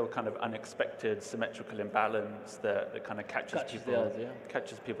there's a real kind of unexpected symmetrical imbalance that kind of catches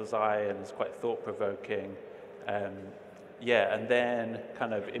people's eye and is quite thought-provoking. And then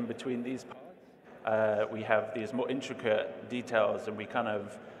kind of in between these parts, we have these more intricate details, and we kind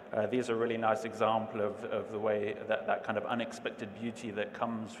of these are a really nice example of the way that kind of unexpected beauty that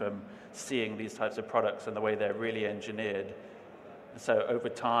comes from seeing these types of products and the way they're really engineered. So over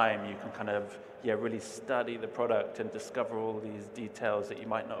time, you can kind of really study the product and discover all these details that you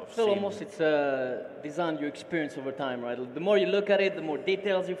might not have seen. So almost it's a design you experience over time, right? The more you look at it, the more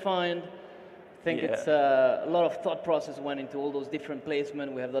details you find. I think it's a lot of thought process went into all those different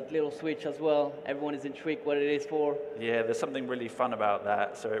placements. We have that little switch as well. Everyone is intrigued what it is for. Yeah, there's something really fun about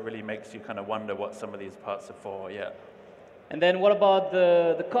that. So it really makes you kind of wonder what some of these parts are for, And then what about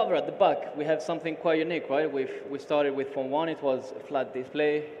the cover at the back? We have something quite unique, right? We started with phone 1, it was a flat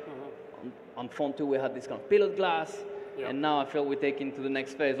display. On phone 2, we had this kind of pillared glass. And now I feel we're taking to the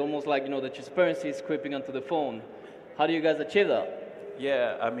next phase, almost like, the transparency is creeping onto the phone. How do you guys achieve that?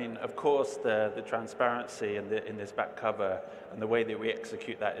 Yeah, I mean, of course, the transparency in this back cover and the way that we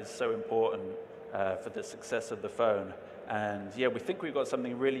execute that is so important for the success of the phone. And we think we've got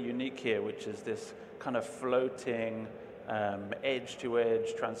something really unique here, which is this kind of floating,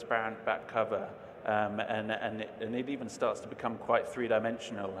 edge-to-edge, transparent back cover. And it even starts to become quite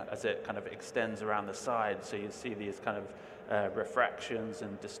three-dimensional as it kind of extends around the side. So you see these kind of refractions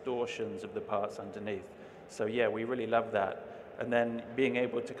and distortions of the parts underneath. So we really love that. And then being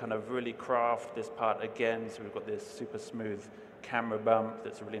able to kind of really craft this part again. So we've got this super smooth camera bump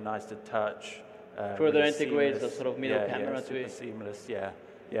that's really nice to touch. Further really integrates seamless. the sort of middle camera to it. Seamless,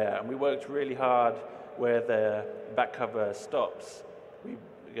 And we worked really hard where the back cover stops. We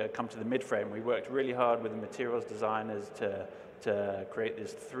come to the mid-frame. We worked really hard with the materials designers to create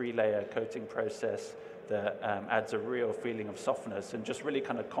this 3-layer coating process that adds a real feeling of softness and just really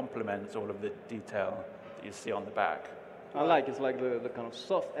kind of complements all of the detail that you see on the back. It's like the kind of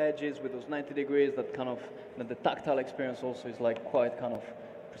soft edges with those 90 degrees, that kind of, the tactile experience also is like quite kind of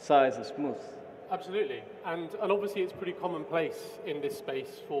precise and smooth. Absolutely, and obviously it's pretty commonplace in this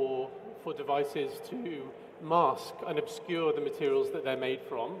space for devices to mask and obscure the materials that they're made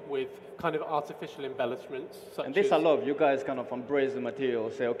from with kind of artificial embellishments. And this I love, you guys kind of embrace the material,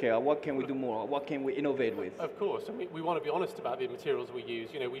 say, okay, what can we do more? What can we innovate with? Of course, and we want to be honest about the materials we use.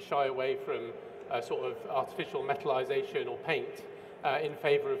 We shy away from sort of artificial metallization or paint in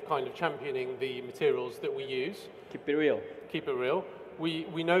favor of kind of championing the materials that we use. Keep it real. Keep it real.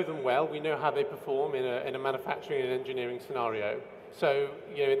 We know them well. We know how they perform in a manufacturing and engineering scenario. So,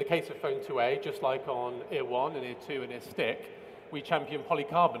 in the case of phone 2A, just like on Ear 1 and Ear 2 and Ear Stick, we champion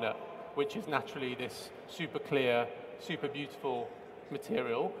polycarbonate, which is naturally this super clear, super beautiful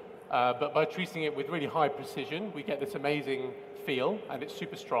material. But by treating it with really high precision, we get this amazing feel, and it's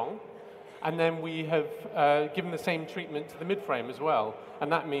super strong. And then we have given the same treatment to the mid-frame as well. And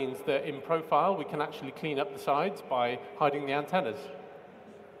that means that in profile, we can actually clean up the sides by hiding the antennas.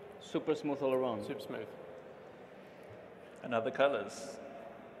 Super smooth all around. Super smooth. And other colors.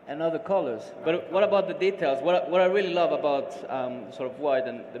 And other colors. But what about the details? What I really love about sort of white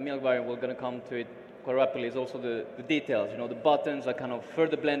and the milk variant, we're going to come to it quite rapidly is also the details. You know, the buttons are kind of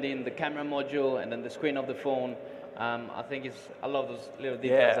further blending the camera module and then the screen of the phone. I think I love those little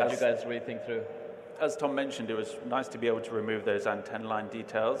details that you guys really think through. As Tom mentioned, it was nice to be able to remove those antenna line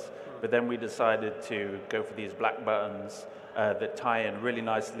details, but then we decided to go for these black buttons that tie in really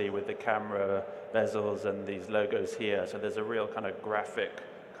nicely with the camera bezels and these logos here. So there's a real kind of graphic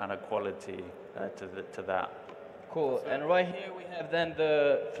kind of quality to that. Cool. And right here we have then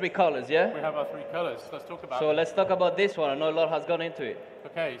the 3 colors, yeah? We have our 3 colors. Let's talk about So let's talk about this one. I know a lot has gone into it.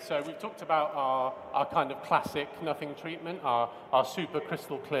 Okay, so we've talked about our kind of classic nothing treatment, our super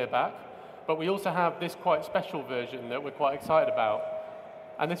crystal clear back, but we also have this quite special version that we're quite excited about.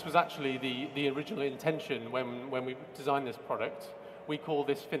 And this was actually the original intention when we designed this product. We call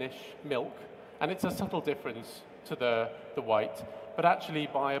this finish milk, and it's a subtle difference to the white, but actually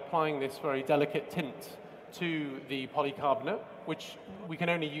by applying this very delicate tint to the polycarbonate, which we can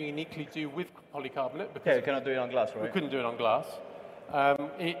only uniquely do with polycarbonate. Because we cannot do it on glass, right? We couldn't do it on glass.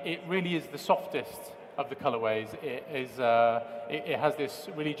 It really is the softest of the colorways. It has this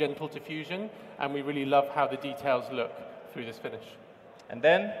really gentle diffusion, and we really love how the details look through this finish. And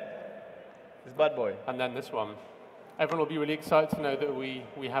then this bad boy. And then this one. Everyone will be really excited to know that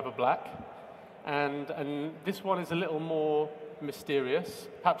we have a black, and this one is a little more mysterious,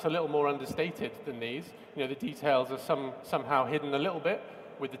 perhaps a little more understated than these. You know, the details are somehow hidden a little bit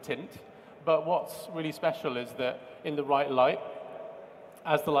with the tint, but what's really special is that in the right light,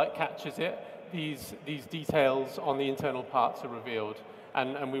 as the light catches it, these details on the internal parts are revealed,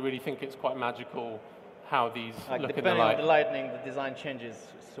 and we really think it's quite magical how these look in the light. Depending on the lighting, the design changes.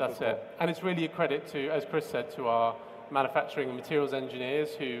 That's cool. It. And it's really a credit to, as Chris said, to our manufacturing and materials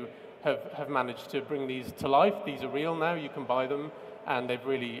engineers who have managed to bring these to life. These are real now, you can buy them, and they've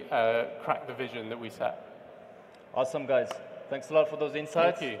really cracked the vision that we set. Awesome, guys. Thanks a lot for those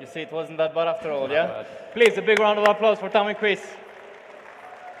insights. Thank you. You see, it wasn't that bad after all, yeah? Bad. Please, a big round of applause for Tom and Chris.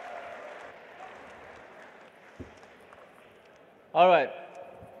 All right.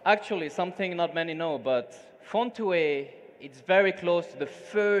 Actually, something not many know, but Phone2a, it's very close to the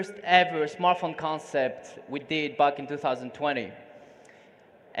first ever smartphone concept we did back in 2020.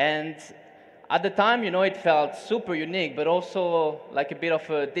 And at the time, you know, it felt super unique, but also like a bit of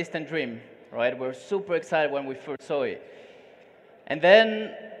a distant dream, right? We're super excited when we first saw it. And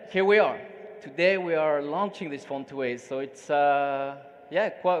then here we are. Today we are launching this Phone2a, so it's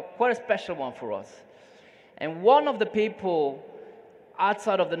quite a special one for us. And one of the people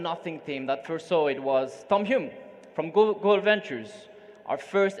outside of the Nothing team that first saw it was Tom Hume from Gold Ventures, our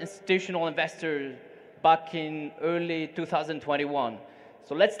first institutional investor back in early 2021.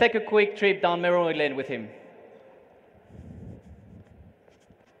 So let's take a quick trip down memory lane with him.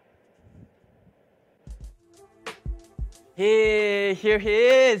 Hey, here he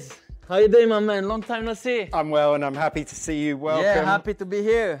is. How you doing, my man? Long time no see. I'm well, and I'm happy to see you. Welcome. Yeah, happy to be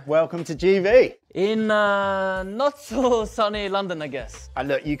here. Welcome to GV. In not so sunny London, I guess. And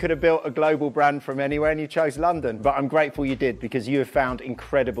look, you could have built a global brand from anywhere, and you chose London. But I'm grateful you did, because you have found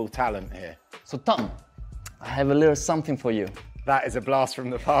incredible talent here. So Tom, I have a little something for you. That is a blast from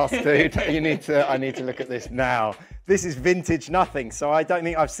the past, dude. I need to look at this now. This is vintage Nothing, so I don't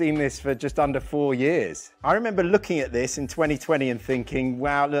think I've seen this for just under 4 years. I remember looking at this in 2020 and thinking,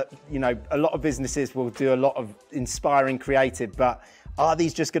 wow, look, you know, a lot of businesses will do a lot of inspiring creative, but are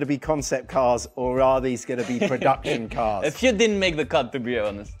these just going to be concept cars, or are these going to be production cars? A few didn't make the cut, to be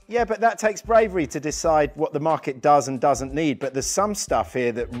honest. Yeah, but that takes bravery to decide what the market does and doesn't need. But there's some stuff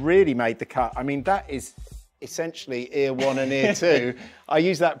here that really made the cut. I mean, that is essentially ear one and ear two. I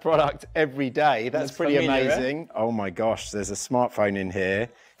use that product every day. That's pretty familiar, amazing. Eh? Oh my gosh, there's a smartphone in here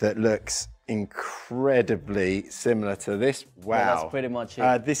that looks incredibly similar to this. Wow. Yeah, that's pretty much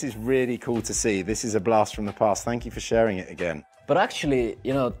it. This is really cool to see. This is a blast from the past. Thank you for sharing it again. But actually,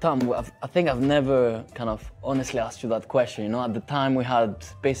 you know, Tom, I think I've never kind of honestly asked you that question. You know, at the time we had,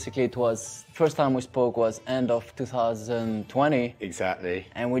 basically it was, first time we spoke was end of 2020. Exactly.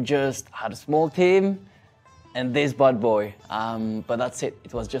 And we just had a small team and this bad boy. But that's it.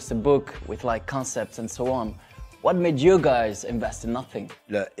 It was just a book with like concepts and so on. What made you guys invest in Nothing?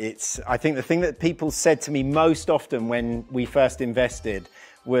 Look, I think the thing that people said to me most often when we first invested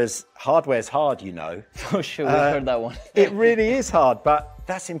was hardware's hard, you know. For sure, we've heard that one. It really is hard, but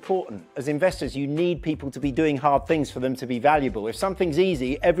That's important. As investors, you need people to be doing hard things for them to be valuable. If something's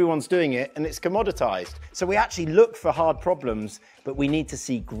easy, everyone's doing it and it's commoditized. So we actually look for hard problems, but we need to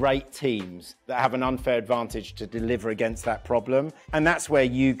see great teams that have an unfair advantage to deliver against that problem. And that's where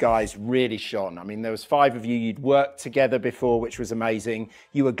you guys really shone. I mean, there was 5 of you, you'd worked together before, which was amazing.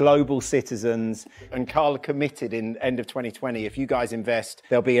 You were global citizens, and Carl committed in end of 2020, if you guys invest,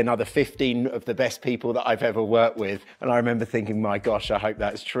 there'll be another 15 of the best people that I've ever worked with. And I remember thinking, my gosh, I hope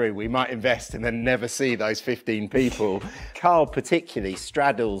that's true. We might invest and then never see those 15 people. Carl particularly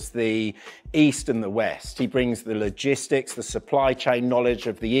straddles the East and the West. He brings the logistics, the supply chain knowledge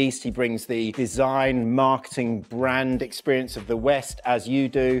of the East. He brings the design, marketing, brand experience of the West, as you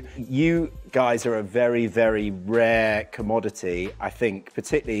do. You guys are a very, very rare commodity, I think,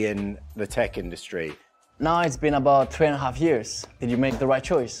 particularly in the tech industry. Now it's been about 3.5 years. Did you make the right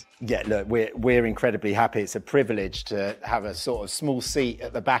choice? Yeah, look, we're incredibly happy. It's a privilege to have a sort of small seat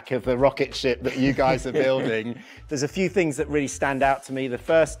at the back of the rocket ship that you guys are building. There's a few things that really stand out to me. The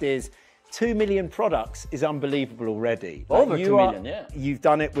first is 2 million products is unbelievable already. Over 2 million, yeah. You've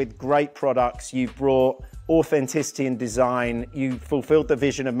done it with great products. You've brought authenticity and design. You fulfilled the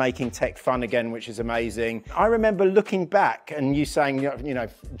vision of making tech fun again, which is amazing. I remember looking back and you saying, you know,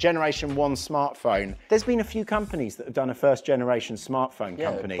 generation 1 smartphone. There's been a few companies that have done a first generation smartphone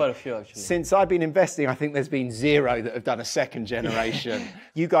company. Quite a few actually. Since I've been investing, I think there's been 0 that have done a second generation.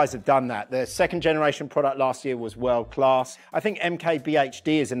 You guys have done that. The second generation product last year was world class. I think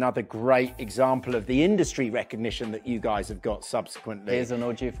MKBHD is another great example of the industry recognition that you guys have got subsequently. He's an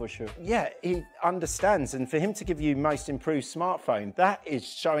OG for sure. Yeah, he understands. And for him to give you most improved smartphone, that is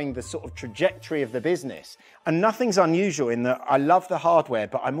showing the sort of trajectory of the business. And nothing's unusual in that I love the hardware,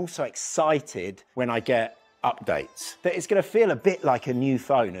 but I'm also excited when I get updates. That it's going to feel a bit like a new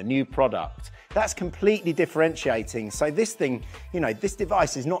phone, a new product. That's completely differentiating. So this thing, you know, this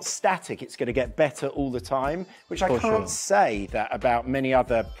device is not static. It's going to get better all the time, which I can't say that about many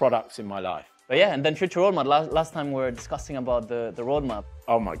other products in my life. But yeah, and then future roadmap. Last time we were discussing about the roadmap.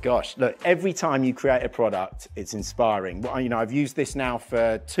 Oh my gosh, look, every time you create a product, it's inspiring. You know, I've used this now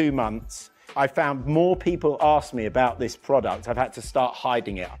for 2 months. I found more people ask me about this product. I've had to start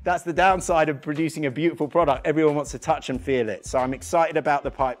hiding it. That's the downside of producing a beautiful product. Everyone wants to touch and feel it. So I'm excited about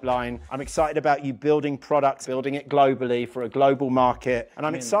the pipeline. I'm excited about you building products, building it globally for a global market. And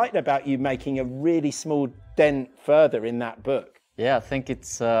I'm excited about you making a really small dent further in that book. Yeah, I think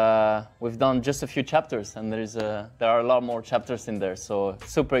it's we've done just a few chapters, and there are a lot more chapters in there. So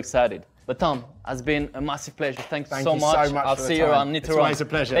super excited. But Tom, has been a massive pleasure. Thank you so much. I'll see you around. It's always a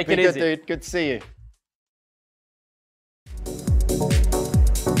pleasure. Take it easy. Good, dude. Good to see you.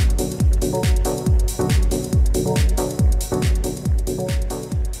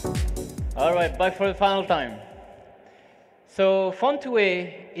 All right, back for the final time. So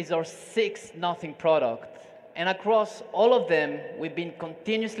Phone2A is our 6th Nothing product. And across all of them, we've been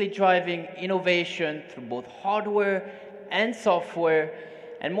continuously driving innovation through both hardware and software,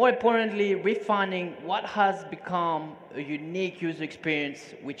 and more importantly, refining what has become a unique user experience,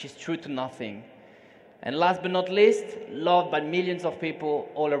 which is true to nothing. And last but not least, loved by millions of people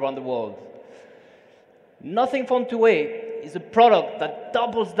all around the world. Nothing Phone2A is a product that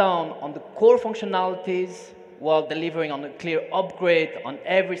doubles down on the core functionalities while delivering on a clear upgrade on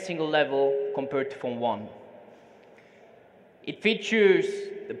every single level compared to Phone 1. It features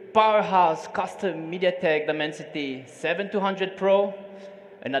the powerhouse custom MediaTek Dimensity 7200 Pro,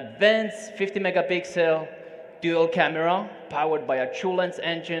 an advanced 50 megapixel dual camera powered by a TrueLens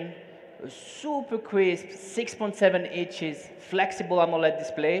engine, a super crisp 6.7 inches flexible AMOLED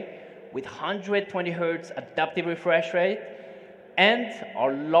display with 120 Hz adaptive refresh rate, and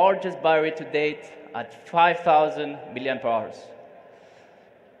our largest battery to date at 5,000 mAh.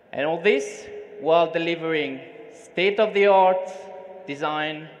 And all this while delivering state-of-the-art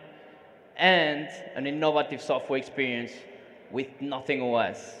design and an innovative software experience with Nothing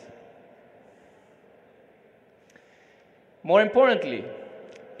OS. More importantly,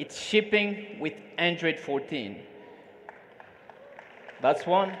 it's shipping with Android 14. That's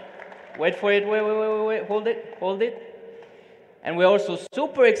one. Wait for it, wait, hold it. And we're also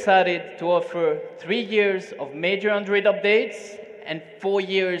super excited to offer 3 years of major Android updates and 4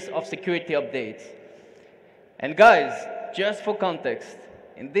 years of security updates. And guys, just for context,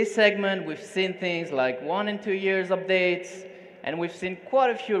 in this segment, we've seen things like 1 and 2 years updates, and we've seen quite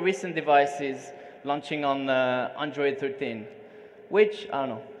a few recent devices launching on Android 13, which, I don't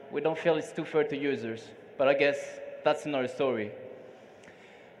know, we don't feel it's too fair to users, but I guess that's another story.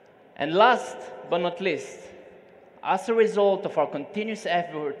 And last but not least, as a result of our continuous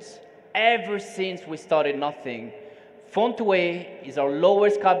efforts ever since we started Nothing, Phone 2a is our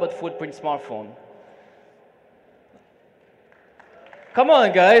lowest carbon footprint smartphone. Come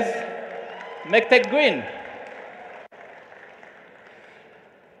on, guys. Make tech green.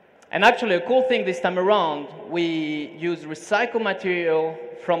 And actually, a cool thing this time around, we use recycled material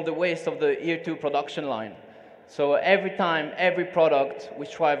from the waste of the Year 2 production line. So every time, every product, we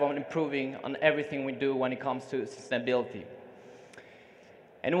strive on improving on everything we do when it comes to sustainability.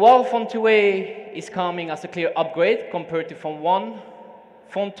 And while Phone 2a is coming as a clear upgrade compared to Phone 1,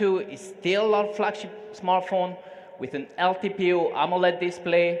 Phone 2 is still our flagship smartphone with an LTPO AMOLED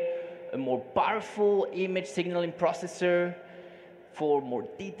display, a more powerful image signaling processor for more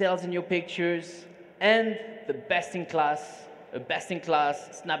details in your pictures, and the best-in-class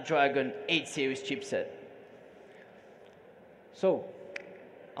Snapdragon 8 series chipset. So,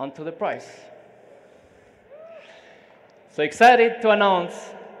 on to the price. So excited to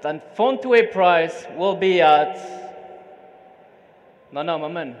announce that Phone 2a price will be at, no, my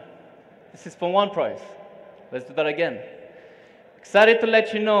man, this is Phone 1 price. Let's do that again. Excited to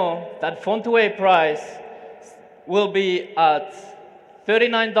let you know that Phone 2a price will be at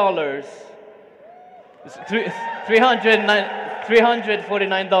 $39,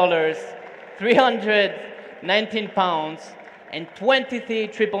 $349, 319 pounds, and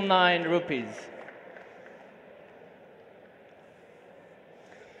 23,999 rupees.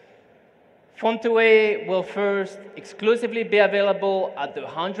 Phone 2a will first exclusively be available at the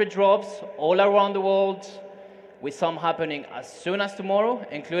 100 drops all around the world, with some happening as soon as tomorrow,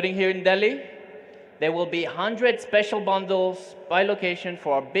 including here in Delhi. There will be 100 special bundles by location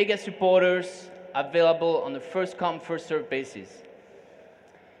for our biggest supporters, available on a first-come, first-served basis.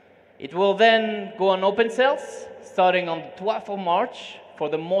 It will then go on open sales, starting on the 12th of March, for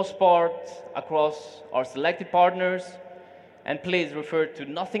the most part across our selected partners. And please refer to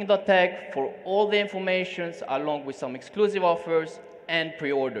nothing.tech for all the information, along with some exclusive offers and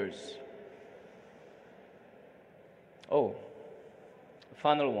pre-orders. Oh,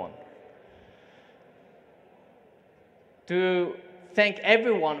 final one. To thank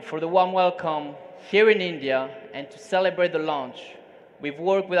everyone for the warm welcome here in India and to celebrate the launch, we've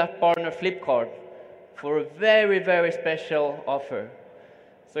worked with our partner Flipkart for a very, very special offer.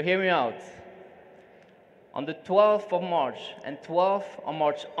 So hear me out. On the 12th of March, and 12th of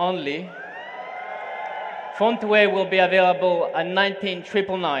March only, Phone 2a will be available at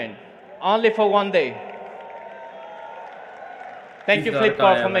 19,999, only for one day. Thank you,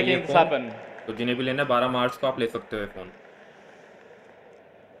 Flipkart, for making this happen. तो जिन्हें भी लेना 12 मार्च को आप ले सकते हो phone.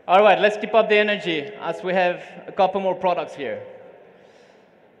 All right, let's keep up the energy as we have a couple more products here.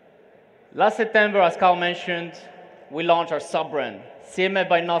 Last September, as Carl mentioned, we launched our sub-brand, CMF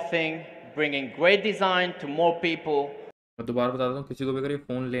by Nothing, bringing great design to more people. मैं दोबारा बता देता हूँ, किसी को भी अगर ये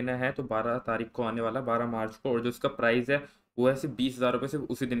फ़ोन लेना है तो 12 तारीख को आने वाला, 12 मार्च को, और जो इसका प्राइस है वो है सिर्फ 20,000 रुपये, सिर्फ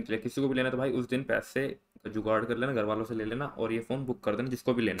उसी दिन के लिए. किसी को भी लेना तो भाई उस दिन पैसे का जुगाड़ कर लेना, घर वालों से ले लेना और ये फ़ोन बुक कर देना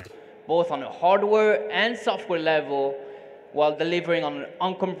जिसको भी लेना है. Both on a hardware and software level, while delivering on an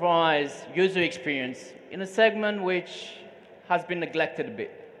uncompromised user experience in a segment which has been neglected a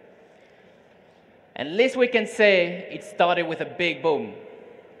bit. And least we can say it started with a big boom.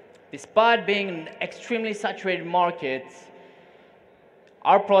 Despite being an extremely saturated market,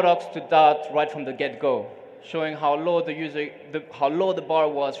 our products stood out right from the get-go, showing how low the bar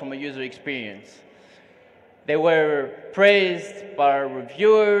was from a user experience. They were praised by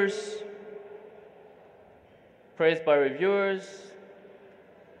reviewers,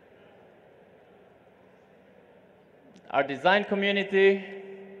 our design community,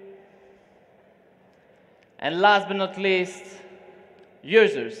 and last but not least,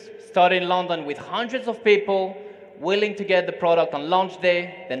 users. Started in London with hundreds of people willing to get the product on launch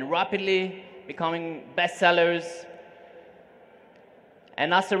day, then rapidly becoming bestsellers.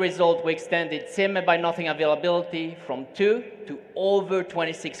 And as a result, we extended CMF by Nothing availability from 2 to over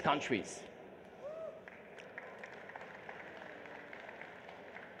 26 countries.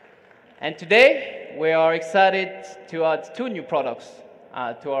 And today, we are excited to add 2 new products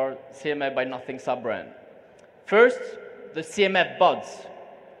to our CMF by Nothing sub-brand. First, the CMF Buds,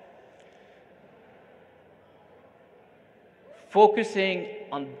 focusing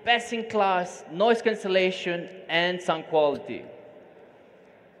on best-in-class noise cancellation and sound quality.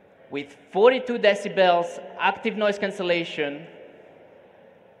 With 42 decibels active noise cancellation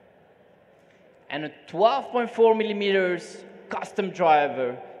and a 12.4 millimeters custom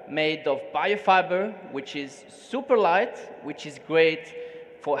driver made of biofiber, which is super light, which is great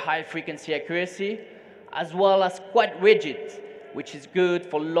for high frequency accuracy, as well as quite rigid, which is good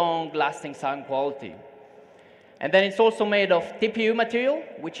for long-lasting sound quality. And then it's also made of TPU material,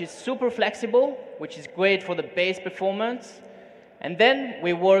 which is super flexible, which is great for the bass performance. And then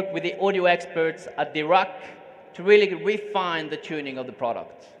we work with the audio experts at Dirac to really refine the tuning of the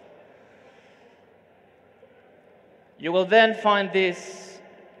product. You will then find this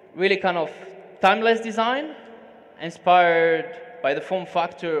really kind of timeless design, inspired by the form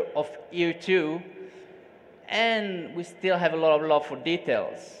factor of Ear 2, and we still have a lot of love for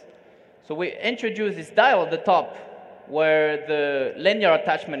details. So we introduced this dial at the top where the linear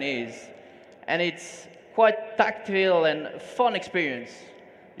attachment is, and it's quite tactile and a fun experience.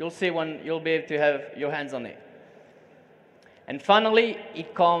 You'll see when you'll be able to have your hands on it. And finally,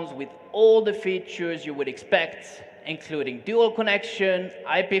 it comes with all the features you would expect, including dual connection,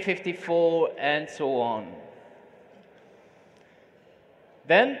 IP54, and so on.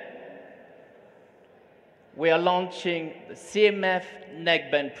 Then, we are launching the CMF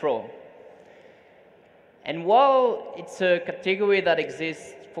Neckband Pro. And while it's a category that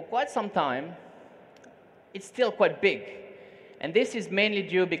exists for quite some time, it's still quite big. And this is mainly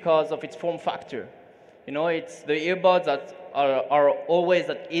due because of its form factor. You know, it's the earbuds that are always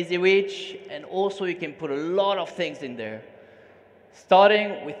at easy reach, and also you can put a lot of things in there.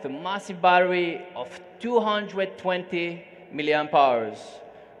 Starting with a massive battery of 220 milliamp hours,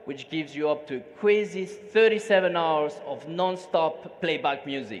 which gives you up to a crazy 37 hours of non-stop playback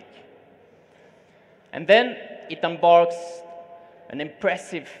music. And then it embarks an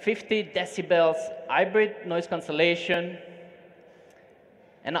impressive 50 decibels hybrid noise cancellation.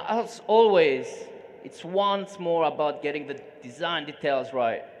 And as always, it's once more about getting the design details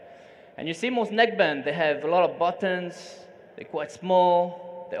right. And you see most neckbands, they have a lot of buttons, they're quite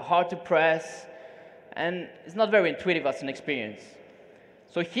small, they're hard to press, and it's not very intuitive as an experience.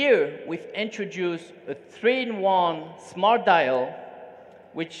 So here, we've introduced a 3-in-1 smart dial,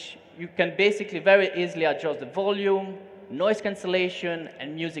 which you can basically very easily adjust the volume, noise cancellation,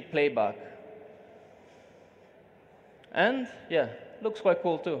 and music playback. And yeah, looks quite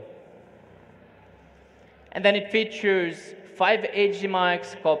cool too. And then it features 5 HD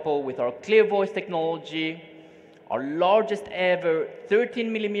mics coupled with our Clear Voice technology, our largest ever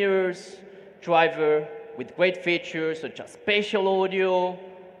 13mm driver with great features such as spatial audio,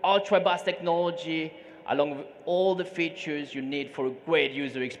 ultra-bass technology, along with all the features you need for a great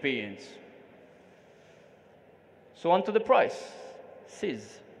user experience. So on to the price.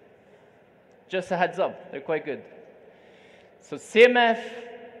 Sis. Just a heads up, they're quite good. So CMF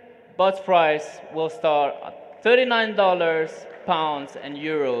Buds price will start at $39 pounds and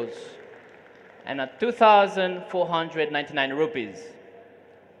euros, and at 2,499 rupees.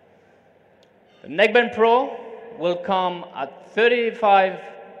 The Neckband Pro will come at 35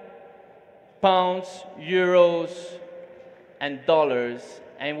 pounds, euros, and dollars,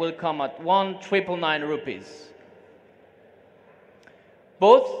 and will come at 1,999 rupees.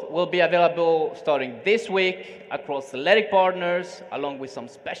 Both will be available starting this week across select partners, along with some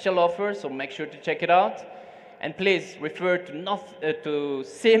special offers, so make sure to check it out. And please refer to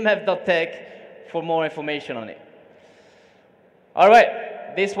cmf.tech for more information on it. All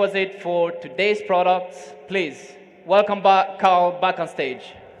right, this was it for today's products. Please, welcome back, Carl, back on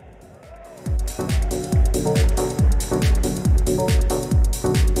stage.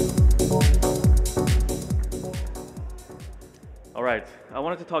 All right, I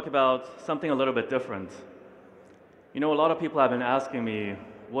wanted to talk about something a little bit different. You know, a lot of people have been asking me,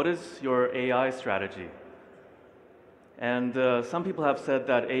 what is your AI strategy? And some people have said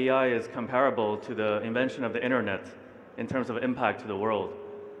that AI is comparable to the invention of the internet in terms of impact to the world.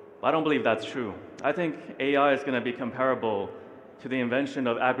 But I don't believe that's true. I think AI is going to be comparable to the invention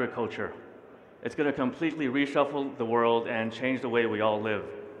of agriculture. It's going to completely reshuffle the world and change the way we all live.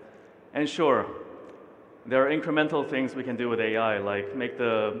 And sure, there are incremental things we can do with AI, like make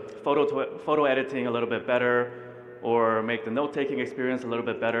the photo editing a little bit better, or make the note-taking experience a little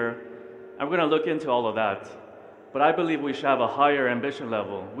bit better. And we're going to look into all of that. But I believe we should have a higher ambition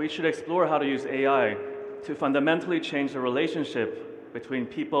level. We should explore how to use AI to fundamentally change the relationship between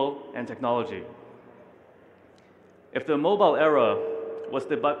people and technology. If the mobile era was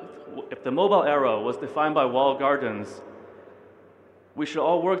defined by walled gardens, we should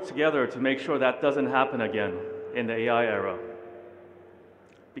all work together to make sure that doesn't happen again in the AI era.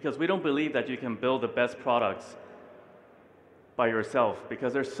 Because we don't believe that you can build the best products by yourself,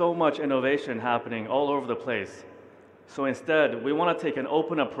 because there's so much innovation happening all over the place. So instead, we want to take an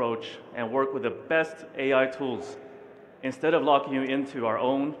open approach and work with the best AI tools instead of locking you into our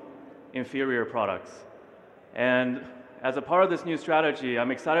own inferior products. And as a part of this new strategy,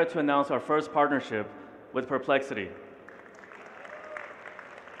 I'm excited to announce our first partnership with Perplexity.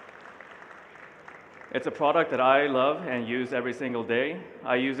 It's a product that I love and use every single day.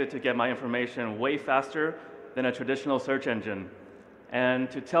 I use it to get my information way faster than a traditional search engine.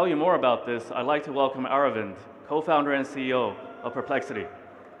 And to tell you more about this, I'd like to welcome Aravind, co-founder and CEO of Perplexity.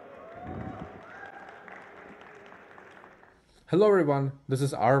 Hello everyone, this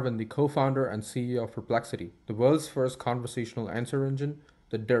is Aravind, the co-founder and CEO of Perplexity, the world's first conversational answer engine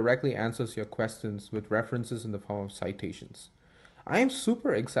that directly answers your questions with references in the form of citations. I am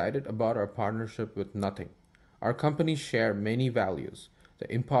super excited about our partnership with Nothing. Our companies share many values,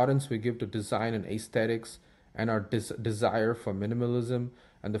 the importance we give to design and aesthetics, and our desire for minimalism,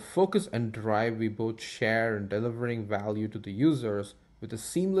 and the focus and drive we both share in delivering value to the users with a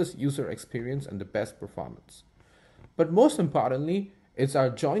seamless user experience and the best performance. But most importantly, it's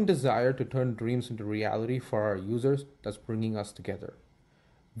our joint desire to turn dreams into reality for our users that's bringing us together.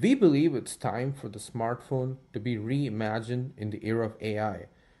 We believe it's time for the smartphone to be reimagined in the era of AI,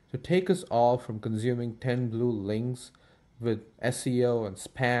 to take us all from consuming 10 blue links with SEO and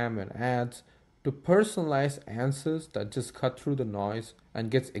spam and ads to personalized answers that just cut through the noise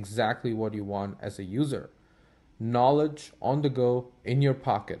and gets exactly what you want as a user. Knowledge on the go, in your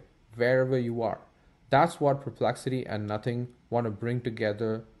pocket, wherever you are. That's what Perplexity and Nothing want to bring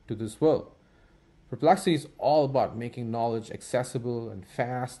together to this world. Perplexity is all about making knowledge accessible and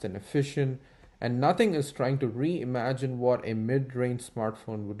fast and efficient, and Nothing is trying to reimagine what a mid-range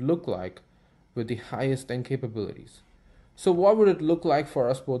smartphone would look like with the highest end capabilities. So what would it look like for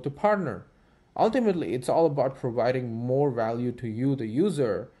us both to partner? Ultimately, it's all about providing more value to you, the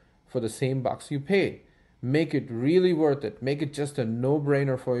user, for the same bucks you pay. Make it really worth it. Make it just a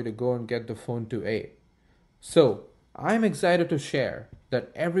no-brainer for you to go and get the phone 2A. So, I'm excited to share that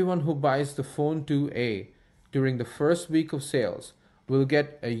everyone who buys the phone 2A during the first week of sales will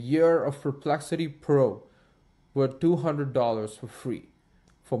get a year of Perplexity Pro worth $200 for free.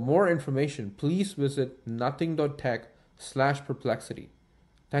 For more information, please visit nothing.tech/perplexity.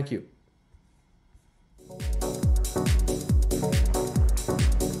 Thank you.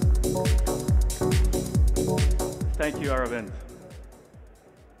 Thank you, Aravind.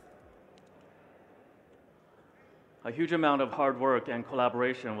 A huge amount of hard work and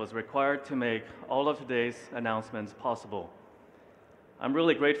collaboration was required to make all of today's announcements possible. I'm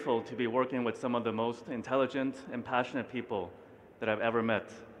really grateful to be working with some of the most intelligent and passionate people that I've ever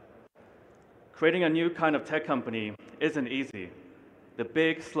met. Creating a new kind of tech company isn't easy. The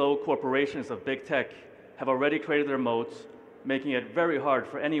big, slow corporations of big tech have already created their moats, making it very hard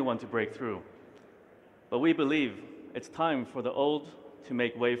for anyone to break through. But we believe it's time for the old to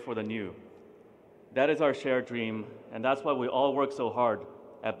make way for the new. That is our shared dream, and that's why we all work so hard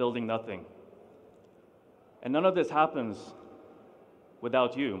at building Nothing. And none of this happens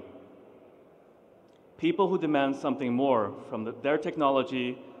without you. People who demand something more from their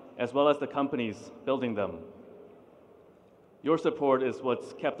technology as well as the companies building them. Your support is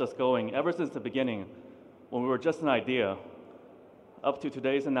what's kept us going ever since the beginning, when we were just an idea, up to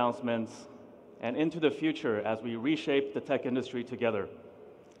today's announcements, and into the future as we reshape the tech industry together.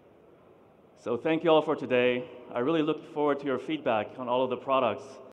 So thank you all for today. I really look forward to your feedback on all of the products